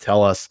aren't going to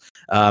tell us,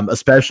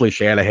 especially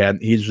Shanahan.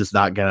 He's just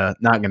not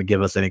gonna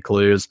give us any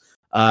clues.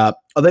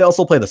 They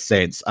also play the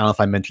Saints. I don't know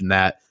if I mentioned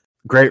that.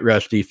 Great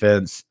rush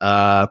defense.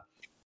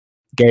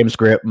 Game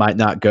script might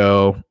not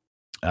go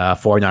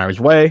 49ers'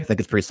 way. I think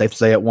it's pretty safe to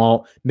say it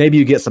won't. Maybe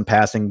you get some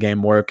passing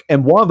game work.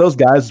 And one of those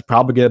guys is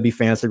probably going to be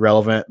fantasy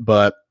relevant,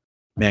 but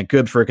man,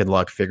 good freaking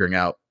luck figuring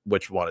out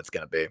which one it's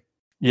going to be.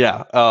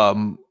 Yeah.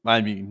 I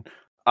mean,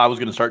 I was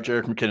going to start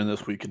Jerick McKinnon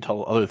this week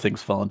until other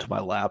things fell into my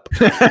lap,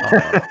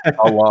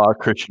 a la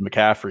Christian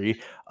McCaffrey.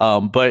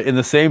 But in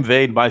the same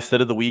vein, my sit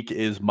of the week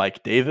is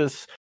Mike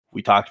Davis.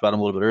 We talked about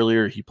him a little bit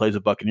earlier. He plays a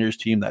Buccaneers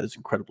team that is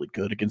incredibly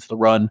good against the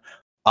run.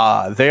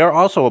 They are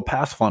also a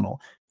pass funnel.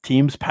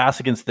 Teams pass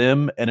against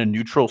them in a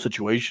neutral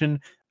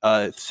situation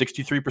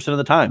 63% of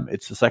the time.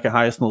 It's the second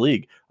highest in the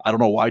league. I don't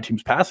know why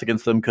teams pass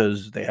against them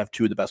because they have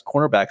two of the best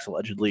cornerbacks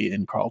allegedly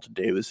in Carlton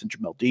Davis and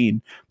Jamel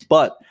Dean,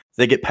 but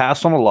they get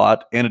passed on a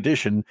lot. In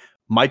addition,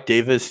 Mike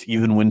Davis,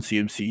 even when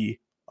CMC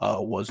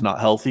was not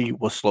healthy,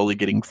 was slowly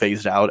getting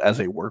phased out as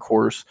a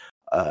workhorse.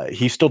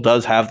 He still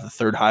does have the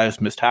third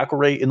highest missed tackle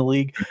rate in the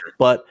league,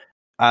 but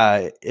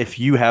if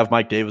you have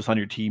Mike Davis on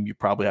your team, you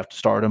probably have to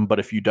start him. But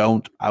if you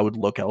don't, I would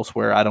look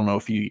elsewhere. I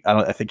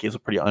think he has a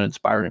pretty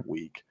uninspiring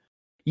week.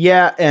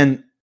 Yeah,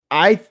 and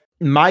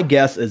my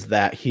guess is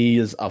that he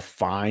is a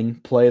fine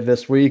play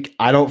this week.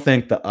 I don't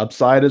think the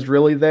upside is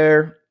really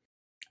there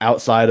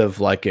outside of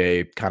like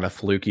a kind of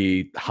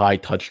fluky high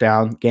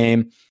touchdown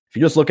game. If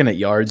you're just looking at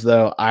yards,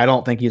 though, I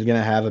don't think he's going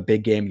to have a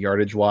big game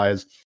yardage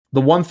wise.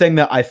 The one thing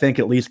that I think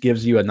at least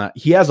gives you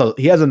he has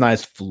a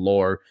nice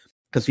floor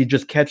because he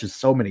just catches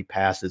so many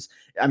passes.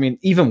 I mean,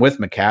 even with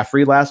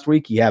McCaffrey last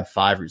week, he had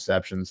 5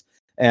 receptions.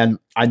 And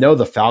I know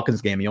the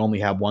Falcons game, he only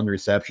had 1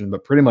 reception,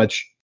 but pretty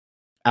much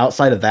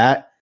outside of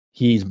that,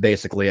 he's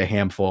basically a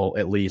handful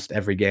at least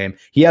every game.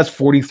 He has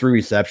 43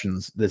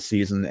 receptions this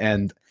season,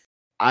 and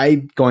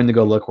I'm going to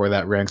go look where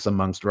that ranks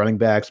amongst running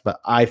backs, but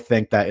I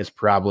think that is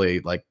probably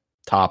like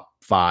top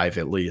 5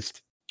 at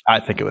least. I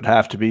think it would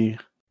have to be.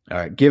 All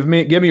right, give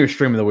me your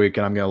stream of the week,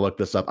 and I'm going to look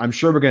this up. I'm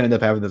sure we're going to end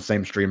up having the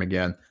same stream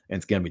again, and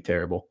it's going to be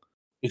terrible.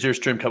 Is your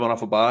stream coming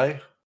off a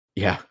bye?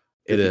 Yeah,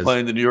 it is.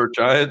 Playing the New York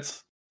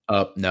Giants?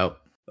 No.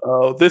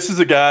 Oh, this is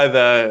a guy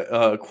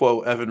that,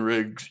 quote, Evan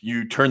Riggs,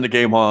 you turn the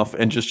game off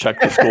and just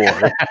check the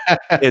score.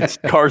 It's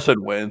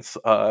Carson Wentz.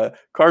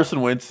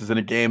 Carson Wentz is in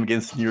a game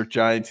against the New York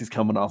Giants. He's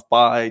coming off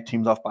bye.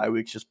 Teams off bye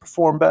weeks just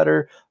perform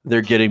better.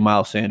 They're getting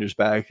Miles Sanders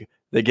back.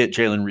 They get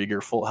Jalen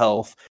Reagor full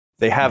health.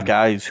 They have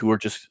guys who are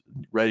just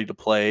ready to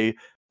play.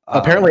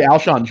 Apparently,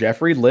 Alshon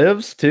Jeffrey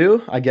lives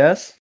too, I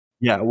guess.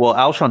 Yeah, well,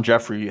 Alshon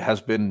Jeffrey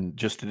has been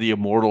just the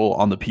immortal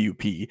on the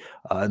PUP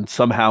and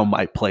somehow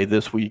might play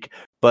this week.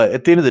 But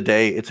at the end of the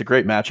day, it's a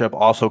great matchup.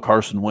 Also,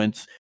 Carson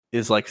Wentz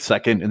is like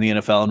second in the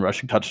NFL in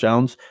rushing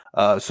touchdowns.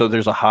 So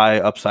there's a high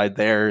upside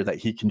there that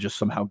he can just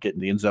somehow get in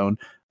the end zone.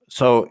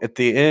 So at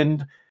the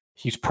end,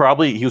 he was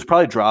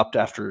probably dropped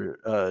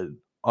after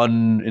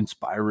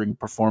uninspiring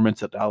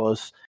performance at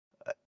Dallas.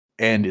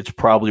 And it's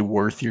probably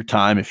worth your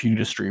time if you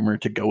need a streamer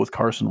to go with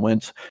Carson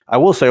Wentz. I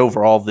will say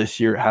overall this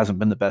year hasn't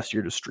been the best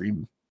year to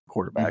stream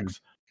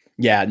quarterbacks.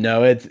 Yeah,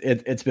 no,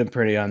 it's been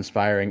pretty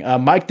uninspiring.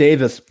 Mike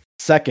Davis,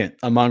 second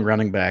among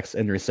running backs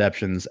in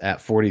receptions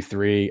at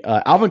 43.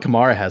 Alvin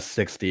Kamara has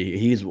 60.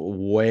 He's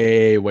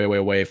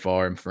way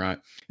far in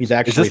front. He's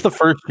actually. Is this the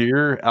first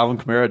year Alvin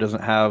Kamara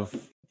doesn't have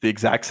the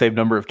exact same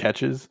number of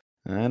catches?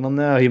 I don't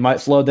know. He might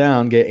slow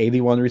down, get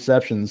 81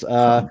 receptions.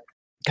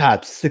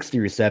 God, 60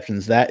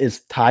 receptions. That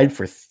is tied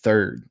for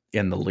third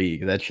in the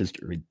league. That's just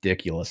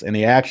ridiculous. And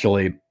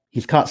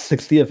he's caught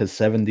 60 of his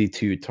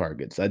 72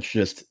 targets. That's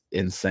just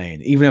insane.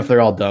 Even if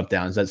they're all dump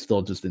downs, that's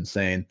still just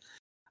insane.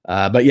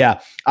 But yeah,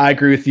 I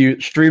agree with you.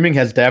 Streaming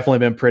has definitely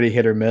been pretty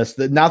hit or miss.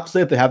 Not to say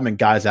that there haven't been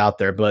guys out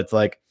there, but it's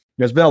like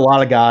there's been a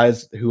lot of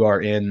guys who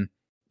are in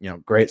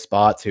great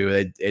spots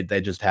who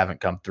they just haven't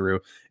come through.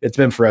 It's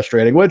been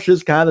frustrating, which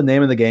is kind of the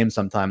name of the game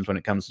sometimes when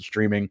it comes to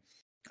streaming.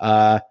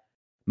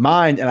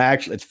 Mine,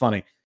 and it's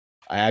funny.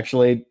 I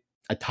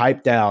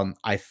typed down,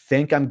 I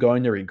think I'm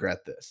going to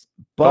regret this.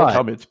 But don't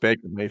tell me it's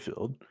Baker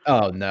Mayfield.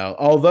 Oh no.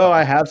 Although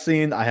I have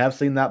seen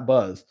that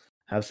buzz.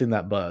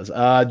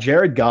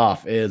 Jared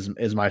Goff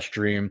is my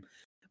stream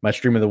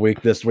of the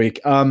week this week.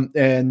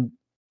 And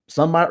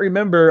some might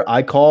remember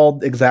I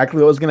called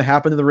exactly what was going to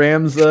happen to the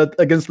Rams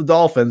against the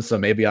Dolphins, so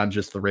maybe I'm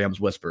just the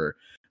Rams whisperer.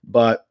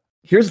 But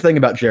here's the thing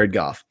about Jared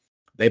Goff.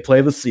 They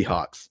play the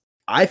Seahawks.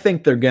 I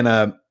think the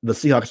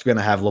Seahawks are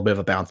gonna have a little bit of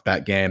a bounce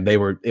back game.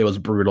 It was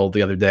brutal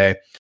the other day.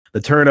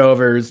 The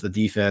turnovers, the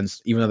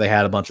defense, even though they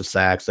had a bunch of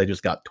sacks, they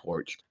just got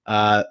torched.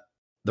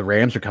 The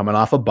Rams are coming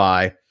off a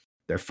bye.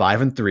 They're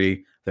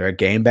 5-3. They're a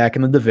game back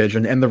in the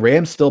division, and the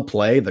Rams still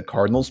play the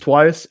Cardinals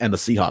twice and the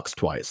Seahawks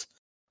twice.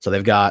 So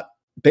they've got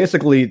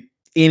basically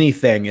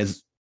anything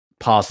is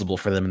possible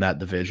for them in that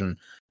division.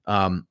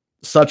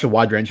 Such a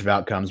wide range of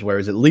outcomes,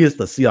 whereas at least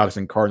the Seahawks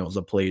and Cardinals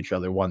have played each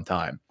other one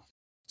time.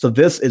 So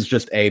this is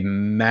just a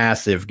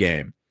massive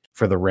game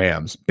for the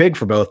Rams. Big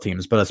for both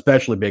teams, but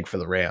especially big for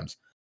the Rams.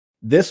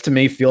 This to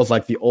me feels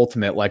like the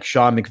ultimate, like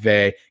Sean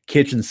McVay,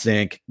 kitchen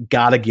sink,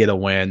 gotta get a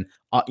win,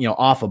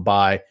 off a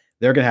bye.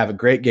 They're going to have a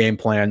great game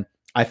plan.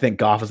 I think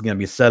Goff is going to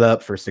be set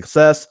up for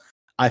success.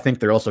 I think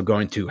they're also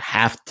going to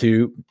have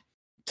to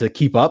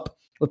keep up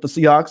with the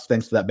Seahawks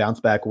thanks to that bounce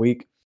back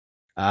week.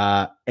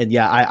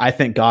 I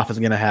think Goff is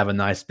going to have a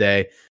nice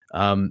day.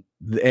 I'm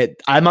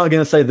not going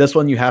to say this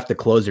one you have to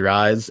close your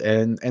eyes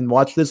and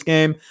watch this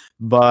game,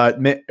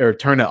 or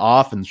turn it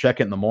off and check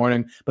it in the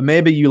morning. But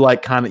maybe you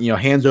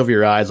hands over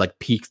your eyes, like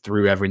peek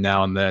through every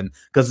now and then,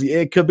 because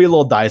it could be a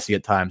little dicey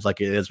at times,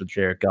 like it is with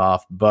Jared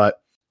Goff.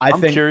 But I'm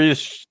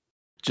curious,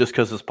 just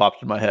because this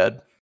popped in my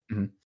head.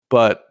 Mm-hmm.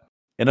 But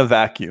in a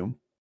vacuum,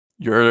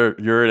 you're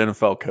an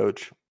NFL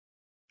coach,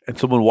 and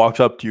someone walks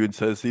up to you and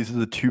says, "These are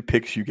the two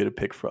picks you get to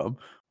pick from.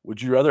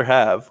 Would you rather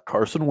have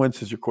Carson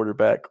Wentz as your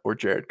quarterback or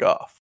Jared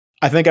Goff?"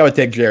 I think I would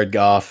take Jared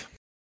Goff.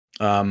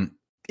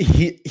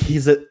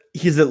 He's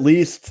at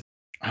least,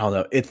 I don't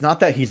know. It's not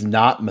that he's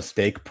not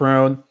mistake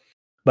prone,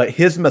 but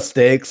his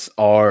mistakes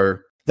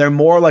they're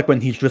more like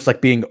when he's just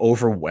like being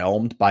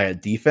overwhelmed by a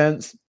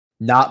defense,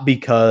 not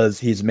because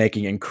he's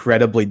making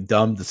incredibly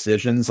dumb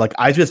decisions. Like,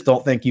 I just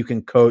don't think you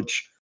can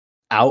coach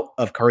out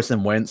of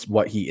Carson Wentz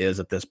what he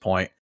is at this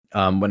point.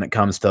 When it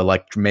comes to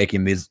like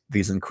making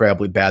these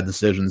incredibly bad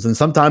decisions. And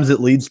sometimes it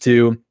leads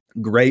to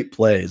great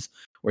plays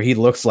where he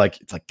looks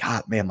like, it's like,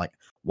 God, man, like,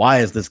 why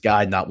is this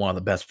guy not one of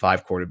the best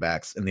 5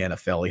 quarterbacks in the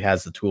NFL? He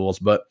has the tools,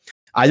 but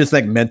I just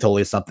think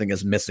mentally something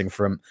is missing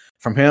from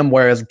him.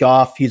 Whereas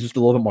Goff, he's just a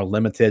little bit more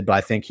limited, but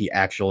I think he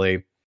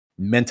actually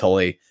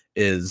mentally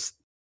is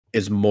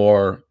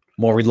more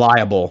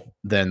reliable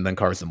than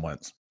Carson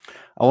Wentz.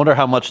 I wonder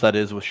how much that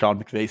is with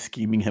Sean McVay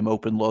scheming him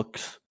open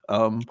looks.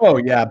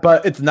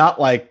 But it's not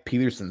like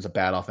Peterson's a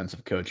bad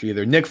offensive coach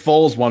either. Nick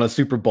Foles won a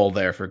Super Bowl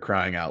there, for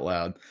crying out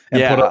loud,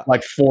 and put up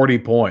like 40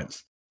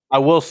 points. I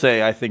will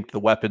say, I think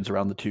the weapons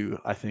around the two,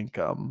 I think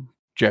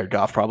Jared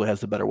Goff probably has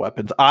the better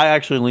weapons. I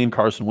actually lean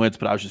Carson Wentz,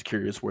 but I was just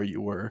curious where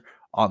you were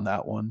on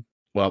that one.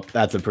 Well,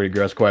 that's a pretty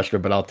gross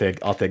question, but I'll take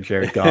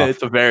Jared Goff.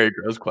 It's a very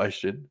gross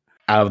question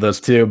out of those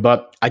two,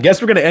 but I guess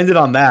we're going to end it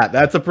on that.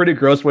 That's a pretty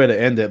gross way to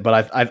end it,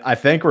 but I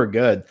think we're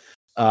good.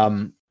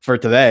 For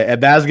today.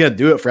 And that's going to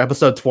do it for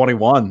episode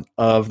 21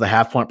 of the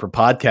Half Point Per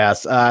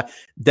podcast.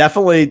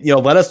 Definitely,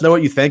 let us know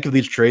what you think of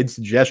these trade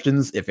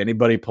suggestions. If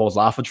anybody pulls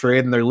off a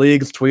trade in their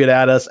leagues, tweet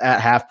at us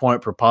at Half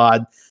Point Per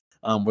Pod.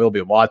 We'll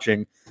be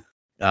watching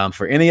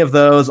for any of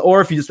those.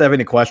 Or if you just have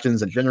any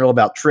questions in general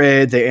about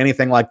trades,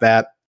 anything like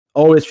that,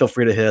 always feel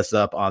free to hit us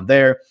up on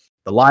there.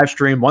 The live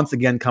stream, once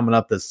again, coming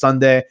up this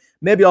Sunday.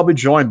 Maybe I'll be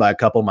joined by a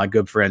couple of my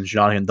good friends,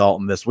 Johnny and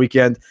Dalton, this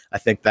weekend. I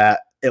think that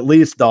at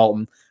least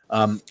Dalton.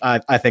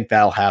 I think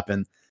that'll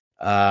happen.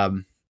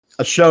 The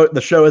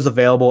show is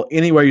available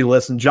anywhere you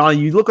listen. Johnny,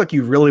 you look like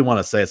you really want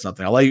to say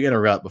something. I'll let you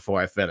interrupt before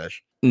I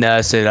finish. No,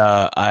 I said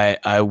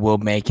I will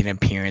make an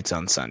appearance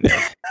on Sunday.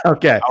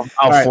 Okay,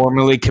 I'll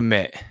formally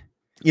commit.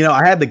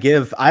 I had to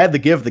give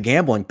the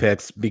gambling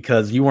picks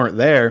because you weren't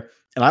there,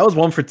 and I was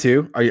 1 for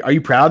 2. Are you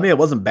proud of me? It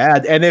wasn't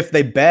bad. And if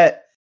they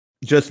bet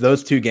just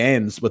those 2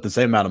 games with the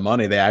same amount of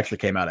money, they actually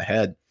came out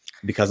ahead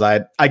because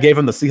I gave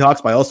them the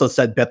Seahawks, but I also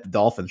said bet the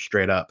Dolphins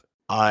straight up.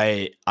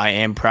 I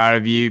am proud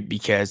of you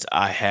because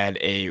I had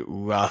a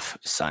rough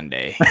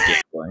Sunday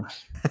gambling.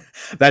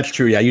 That's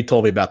true. Yeah, you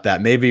told me about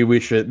that. Maybe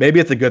it's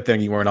a good thing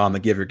you weren't on to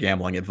give your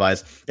gambling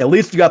advice. At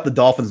least you got the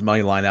Dolphins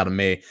money line out of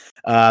me.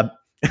 Our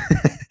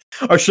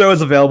show is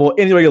available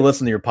anywhere you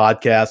listen to your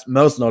podcast,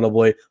 most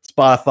notably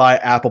Spotify,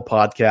 Apple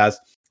Podcasts.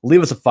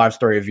 Leave us a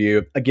 5-star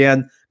review.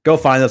 Again, go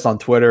find us on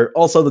Twitter.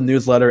 Also the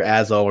newsletter,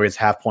 as always,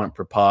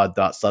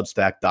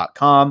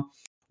 halfpointperpod.substack.com.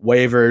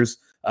 Waivers.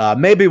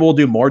 Maybe we'll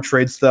do more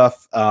trade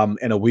stuff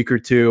in a week or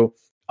two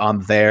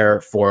on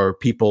there for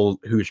people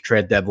whose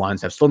trade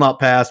deadlines have still not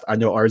passed. I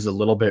know ours is a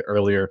little bit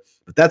earlier,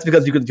 but that's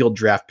because you can deal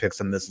draft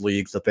picks in this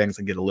league, so things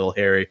can get a little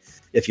hairy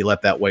if you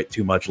let that wait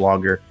too much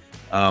longer.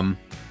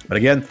 But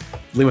again,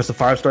 leave us a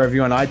 5-star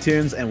review on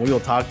iTunes, and we will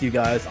talk to you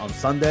guys on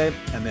Sunday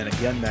and then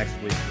again next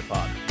week for the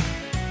pod.